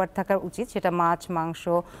জাতীয় খাবার থাকা উচিত। সেটা মাছ, মাংস,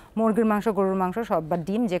 মুরগির মাংস, গরুর মাংস সব, বা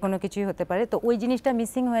ডিম, যে কোনো কিছুই হতে পারে। তো ওই জিনিসটা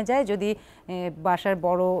মিসিং হয়ে যায় যদি বাসার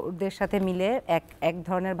বড়দের সাথে মিলে এক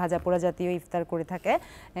ধরনের ভাজা পোড়া জাতীয় ইফতার করে থাকে।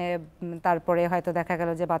 তারপরে হয়তো দেখা গেল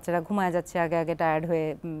যে বাচ্চারা ঘুমায় যাচ্ছে আগে আগে টায়ার্ড হয়ে,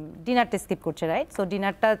 ডিনারটা স্কিপ করছে, রাইট? সো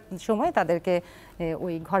ডিনারটার সময় তাদেরকে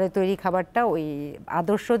ওই ঘরে তৈরি খাবারটা, ওই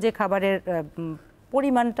আদর্শ যে খাবারের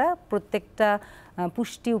পরিমাণটা, প্রত্যেকটা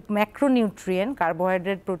পুষ্টি ম্যাক্রোনিউট্রিয়েন্ট,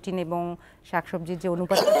 কার্বোহাইড্রেট, প্রোটিন এবং শাকসবজির যে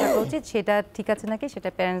অনুপাতটা থাকা উচিত সেটা ঠিক আছে নাকি সেটা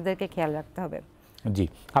প্যারেন্টসদেরকে খেয়াল রাখতে হবে। জি,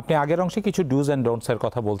 আপনি আগের অংশে কিছু ডুজ অ্যান্ড ডোন্টসের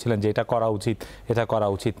কথা বলছিলেন যে এটা করা উচিত, এটা করা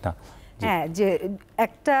উচিত না। হ্যাঁ, যে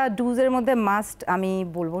একটা ডুজের মধ্যে মাস্ট আমি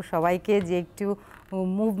বলবো সবাইকে যে একটু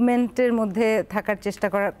মুভমেন্টের মধ্যে থাকার চেষ্টা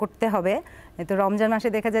করতে হবে। তো রমজান মাসে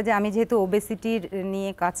দেখা যায় যে আমি যেহেতু ওবেসিটির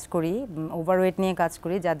নিয়ে কাজ করি, ওভারওয়েট নিয়ে কাজ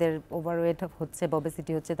করি, যাদের ওভারওয়েট হচ্ছে বা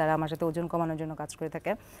ওবেসিটি হচ্ছে তারা আমার সাথে ওজন কমানোর জন্য কাজ করে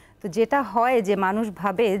থাকে। তো যেটা হয় যে মানুষ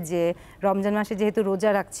ভাবে যে রমজান মাসে যেহেতু রোজা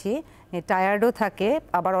রাখছি, টায়ার্ডও থাকে,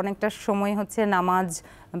 আবার অনেকটা সময় হচ্ছে নামাজ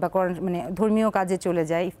বা মানে ধর্মীয় কাজে চলে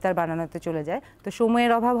যায়, ইফতার বানানোতে চলে যায়, তো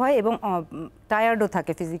সময়ের অভাব হয় এবং টায়ার্ডও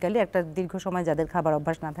থাকে ফিজিক্যালি একটা দীর্ঘ সময় যাদের খাবার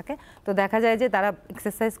অভ্যাস না থাকে। তো দেখা যায় যে তারা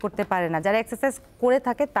এক্সারসাইজ করতে পারে না, যারা এক্সারসাইজ করে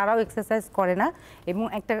থাকে তারাও এক্সারসাইজ করে না। এবং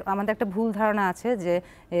আমাদের একটা ভুল ধারণা আছে যে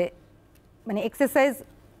মানে এক্সারসাইজ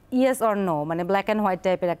ইয়েস অর নো, মানে ব্ল্যাক অ্যান্ড হোয়াইট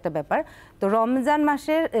টাইপের একটা ব্যাপার। তো রমজান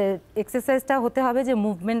মাসের এক্সারসাইজটা হতে হবে যে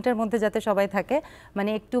মুভমেন্টের মধ্যে যাতে সবাই থাকে, মানে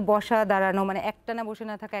একটু বসা দাঁড়ানো, মানে একটানা বসে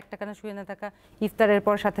না থাকা, একটানা শুয়ে না থাকা, ইফতারের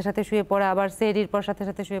পর সাথে সাথে শুয়ে পড়া, আবার সেহরির পর সাথে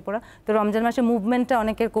সাথে শুয়ে পড়া। তো রমজান মাসে মুভমেন্টটা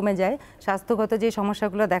অনেকের কমে যায়, স্বাস্থ্যগত যে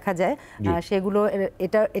সমস্যাগুলো দেখা যায় সেগুলো,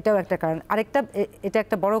 এটাও একটা কারণ। এটা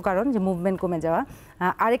একটা বড় কারণ যে মুভমেন্ট কমে যাওয়া।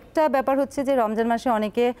 আরেকটা ব্যাপার হচ্ছে যে রমজান মাসে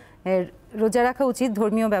অনেকে রোজা রাখা উচিত,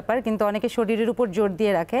 ধর্মীয় ব্যাপার, কিন্তু অনেকে শরীরের উপর জোর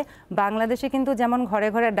দিয়ে রাখে। বাংলাদেশে কিন্তু যেমন ঘরে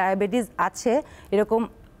ঘরে ডায়াবেটিস আছে, এরকম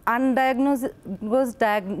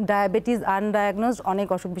ডায়াবেটিস আনডায়াগনোজড অনেক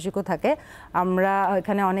অসুখ বিসুখও থাকে। আমরা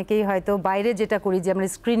এখানে অনেকেই হয়তো বাইরে যেটা করি যে আমরা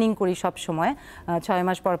স্ক্রিনিং করি সব সময়, 6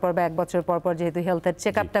 মাস পর পর বা 1 বছর পর পর যেহেতু হেলথের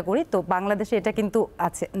চেক আপটা করি, তো বাংলাদেশে এটা কিন্তু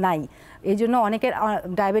নাই। এই জন্য অনেকের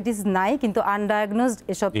ডায়াবেটিস নাই কিন্তু আনডায়াগনোজড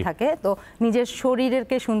এসব থাকে। তো নিজের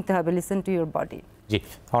শরীরকে শুনতে হবে, লিসেন টু ইউর বডি। জি,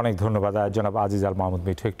 অনেক ধন্যবাদ জনাব আজিজ আল মাহমুদ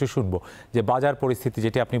মিঠু। একটু শুনবো যে বাজার পরিস্থিতি,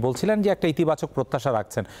 যেটি আপনি বলছিলেন যে একটা ইতিবাচক প্রত্যাশা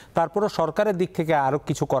রাখছেন, তারপরও সরকারের দিক থেকে আরও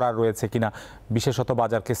কিছু করার রয়েছে কিনা বিশেষত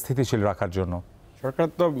বাজারকে স্থিতিশীল রাখার জন্য? সরকার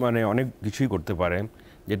তো মানে অনেক কিছুই করতে পারে,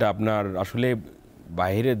 যেটা আপনার আসলে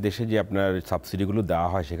বাইরের দেশে যে আপনার সাবসিডিগুলো দেওয়া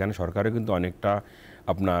হয় সেখানে সরকারও কিন্তু অনেকটা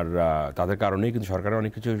আপনার তাদের কারণেই কিন্তু সরকার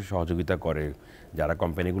অনেক কিছু সহযোগিতা করে, যারা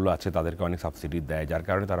কোম্পানিগুলো আছে তাদেরকে অনেক সাবসিডি দেয়, যার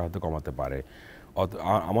কারণে তারা হয়তো কমাতে পারে।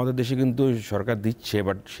 আমাদের দেশে কিন্তু সরকার দিচ্ছে,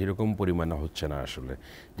 বাট সেরকম পরিমাণে হচ্ছে না আসলে।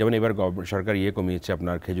 যেমন এবার সরকার কমিয়েছে,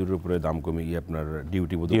 আপনার খেজুরের উপরে দাম কমিয়ে আপনার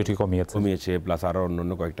ডিউটি কমিয়েছে, প্লাস আরও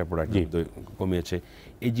অন্য কয়েকটা প্রোডাক্ট কমিয়েছে।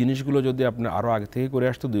 এই জিনিসগুলো যদি আপনি আরও আগে থেকে করে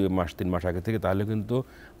আসতো 2 মাস 3 মাস আগে থেকে, তাহলে কিন্তু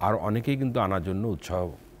আরও অনেকেই কিন্তু আনার জন্য উৎসাহ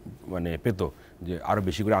পেতো, যে আরও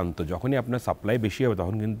বেশি করে আনতো। যখনই আপনার সাপ্লাই বেশি হবে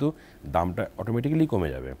তখন কিন্তু দামটা অটোমেটিক্যালি কমে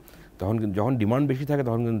যাবে। তখন যখন ডিমান্ড বেশি থাকে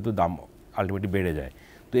তখন কিন্তু দাম আলটিমেটলি বেড়ে যায়।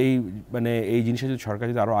 তো এই জিনিসটা যদি সরকার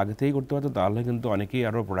যদি আরও আগে থেকেই করতে পারতো, তাহলে কিন্তু অনেকেই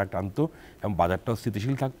আরও প্রোডাক্ট আনতো এবং বাজারটাও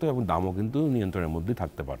স্থিতিশীল থাকতো এবং দামও কিন্তু নিয়ন্ত্রণের মধ্যেই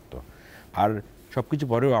থাকতে পারতো। আর সব কিছু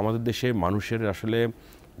পরেও আমাদের দেশে মানুষের আসলে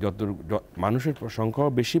মানুষের সংখ্যাও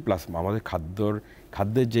বেশি, প্লাস আমাদের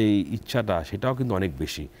খাদ্যের যে ইচ্ছাটা সেটাও কিন্তু অনেক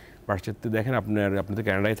বেশি। পাশ্চাত্যে দেখেন, আপনি তো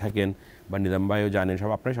ক্যানাডায় থাকেন বা নিজাম ভাইও জানেন,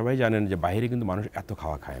 আপনারা সবাই জানেন যে বাইরে কিন্তু মানুষ এত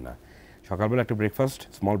খাওয়া খায় না। সকালবেলা একটা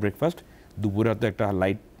স্মল ব্রেকফাস্ট, দুপুরে হয়তো একটা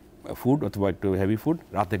লাইট ফুড অথবা একটু হেভি ফুড,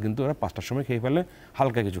 রাতে কিন্তু ওরা 5টার সময় খেয়ে ফেলে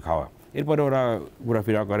হালকা কিছু খাওয়া। এরপরে ওরা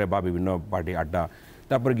ঘোরাফেরা করে বা বিভিন্ন পার্টি আড্ডা,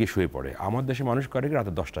 তারপরে গিয়ে শুয়ে পড়ে। আমার দেশে মানুষ করে কি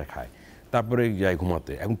রাতে 10টায় খায়, তারপরে যায়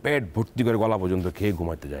ঘুমাতে, এবং পেট ভর্তি করে গলা পর্যন্ত খেয়ে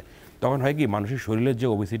ঘুমাতে যায়। তখন হয় কি, মানুষের শরীরের যে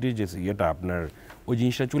ওবেসিটির যে আপনার ওই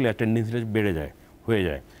জিনিসটা চলে টেন্ডেন্সিটা বেড়ে যায়, হয়ে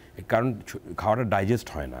যায়, কারণ খাওয়াটা ডাইজেস্ট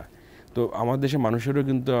হয় না। তো আমাদের দেশের মানুষেরও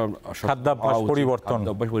কিন্তু খাদ্যাভ্যাস পরিবর্তন,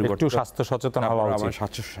 একটু স্বাস্থ্য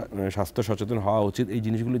সচেতন হওয়া উচিত। এই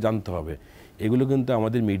জিনিসগুলো জানতে হবে। এগুলো কিন্তু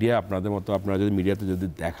আমাদের মিডিয়া, আপনাদের মতো আপনারা যদি মিডিয়াতে যদি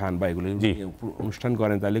দেখান বা এগুলো অনুষ্ঠান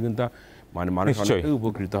করেন, তাহলে কিন্তু মানুষ অনেকটাই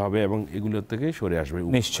উপকৃত হবে এবং এগুলো থেকে সরে আসবে।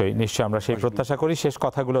 নিশ্চয়ই আমরা সেই প্রত্যাশা করি। শেষ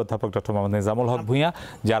কথাগুলো অধ্যাপক ডক্টর মোহাম্মদ নিজামুল হক ভূঁইয়া,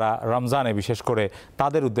 যারা রমজানে বিশেষ করে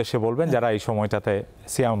তাদের উদ্দেশ্যে বলবেন, যারা এই সময়টাতে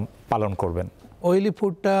সিয়াম পালন করবেন। অয়েলি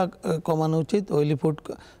ফুডটা কমানো উচিত, অয়েলি ফুড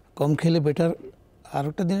কম খেলে বেটার। আর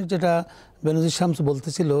একটা জিনিস যেটা বেনজির শামস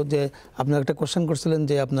বলতেছিল, যে আপনি একটা কোশ্চেন করছিলেন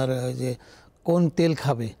যে আপনার যে কোন তেল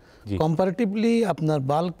খাবে, কম্পারেটিভলি আপনার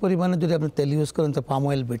বাল্ক পরিমাণে যদি আপনি তেল ইউজ করেন তো পাম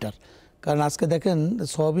অয়েল বেটার। কারণ আজকে দেখেন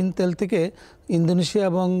সয়াবিন তেল থেকে ইন্দোনেশিয়া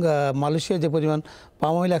এবং মালয়েশিয়া যে পরিমাণ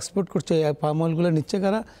পাম অয়েল এক্সপোর্ট করছে, এই পাম অয়েলগুলো নিচ্ছে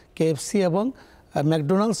কারা? KFC এবং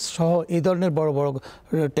ম্যাকডোনাল্ডস সহ এই ধরনের বড় বড়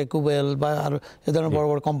টেকোবেল বা আর এই ধরনের বড়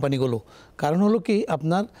বড় কোম্পানিগুলো। কারণ হলো কি,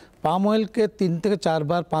 আপনার পাম অয়েলকে 3 থেকে 4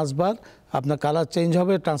 বার 5 বার আপনার কালার চেঞ্জ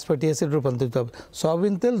হবে, ট্রান্সফ্যাটি অ্যাসিড রূপান্তরিত হবে।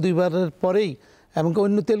 সয়াবিন তেল 2 বারের পরেই, এমনকি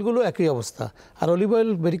অন্য তেলগুলো একই অবস্থা। আর অলিভ অয়েল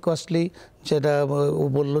ভেরি কস্টলি, যেটা ও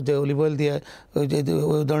বললো যে অলিভ অয়েল দিয়ে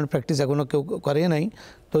ওই ধরনের প্র্যাকটিস এখনও কেউ করে নাই।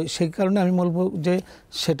 তো সেই কারণে আমি বলবো যে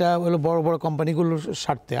সেটা হলো বড় বড় কোম্পানিগুলোর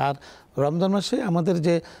স্বার্থে। আর রমজান মাসে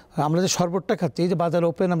আমরা যে শরবতটা খাচ্ছি, এই যে বাজার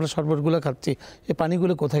ওপেন আমরা শরবতগুলো খাচ্ছি, এই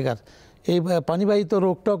পানিগুলো কোথাকার? এই পানিবাহিত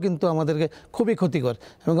রোগটাও কিন্তু আমাদেরকে খুবই ক্ষতিকর,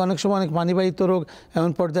 এবং অনেক সময় অনেক পানিবাহিত রোগ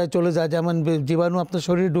এমন পর্যায়ে চলে যায়, যেমন জীবাণু আপনার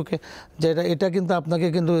শরীরে ঢুকে, যেটা এটা কিন্তু আপনাকে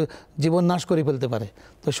কিন্তু জীবন নাশ করে ফেলতে পারে।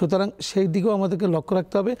 তো সুতরাং সেই দিকেও আমাদেরকে লক্ষ্য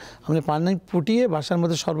রাখতে হবে। আমরা পানি ফুটিয়ে বাসার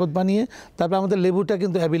মধ্যে শরবত বানিয়ে, তারপরে আমাদের লেবুটা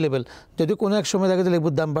কিন্তু অ্যাভেলেবেল। যদি কোনো এক সময় দেখা যায়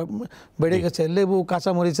লেবুর দাম বেড়ে গেছে, লেবু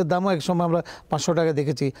কাঁচামরিচের দামও এক সময় আমরা 500 টাকা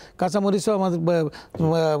দেখেছি। কাঁচামরিচও আমাদের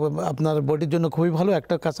আপনার বডির জন্য খুবই ভালো।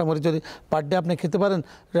 একটা কাঁচামরিচ যদি পার ডে আপনি খেতে পারেন,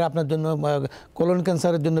 আপনার জন্য কোলন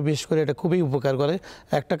ক্যান্সারের জন্য বিশেষ করে এটা খুবই উপকার করে।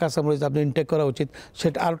 একটা কাঁচামরিচ আপনি ইনটেক করা উচিত।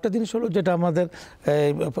 সেটা আরেকটা জিনিস হলো, যেটা আমাদের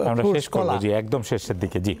কলা, একদম শেষের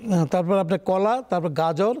দিকে, তারপর আপনার কলা, তারপর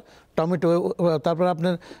গাজর, টমেটো, তারপর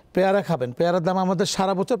আপনার পেয়ারা খাবেন। পেয়ারার দাম আমাদের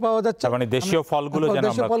সারা বছর পাওয়া যাচ্ছে, মানে দেশীয় ফলগুলো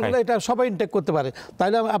এটা সবাই ইনটেক করতে পারে,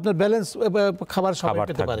 তাইলে আপনার ব্যালেন্স খাবার সবাই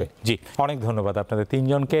পেতে পারে। অনেক ধন্যবাদ আপনাদের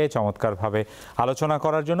তিনজনকে চমৎকারভাবে আলোচনা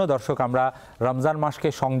করার জন্য। দর্শক, আমরা রমজান মাসকে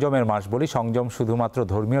সংযমের মাস বলি। সংযম শুধুমাত্র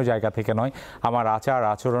ধর্মীয় জায়গা থেকে নয়, আমার আচার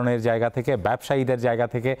আচরণের জায়গা থেকে, ব্যবসায়ীদের জায়গা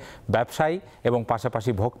থেকে, ব্যবসায়ী এবং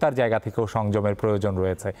পাশাপাশি ভোক্তার জায়গা থেকেও সংযমের প্রয়োজন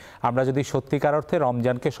রয়েছে। আমরা যদি সত্যিকার অর্থে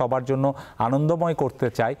রমজানকে সবার জন্য আনন্দময় করতে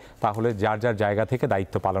চাই, তাহলে যার যার জায়গা থেকে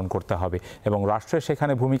দায়িত্ব পালন করতে হবে, এবং রাষ্ট্রের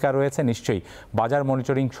সেখানে ভূমিকা রয়েছে নিশ্চয়ই। বাজার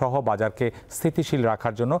মনিটরিং সহ বাজারকে স্থিতিশীল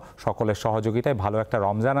রাখার জন্য সকলের সহযোগিতায় ভালো একটা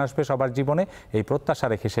রমজান আসবে সবার জীবনে, এই প্রত্যাশা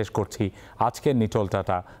রেখে শেষ করছি আজকের নিটোল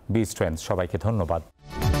টাটা বিজ ট্রেন্ডস। সবাইকে ধন্যবাদ।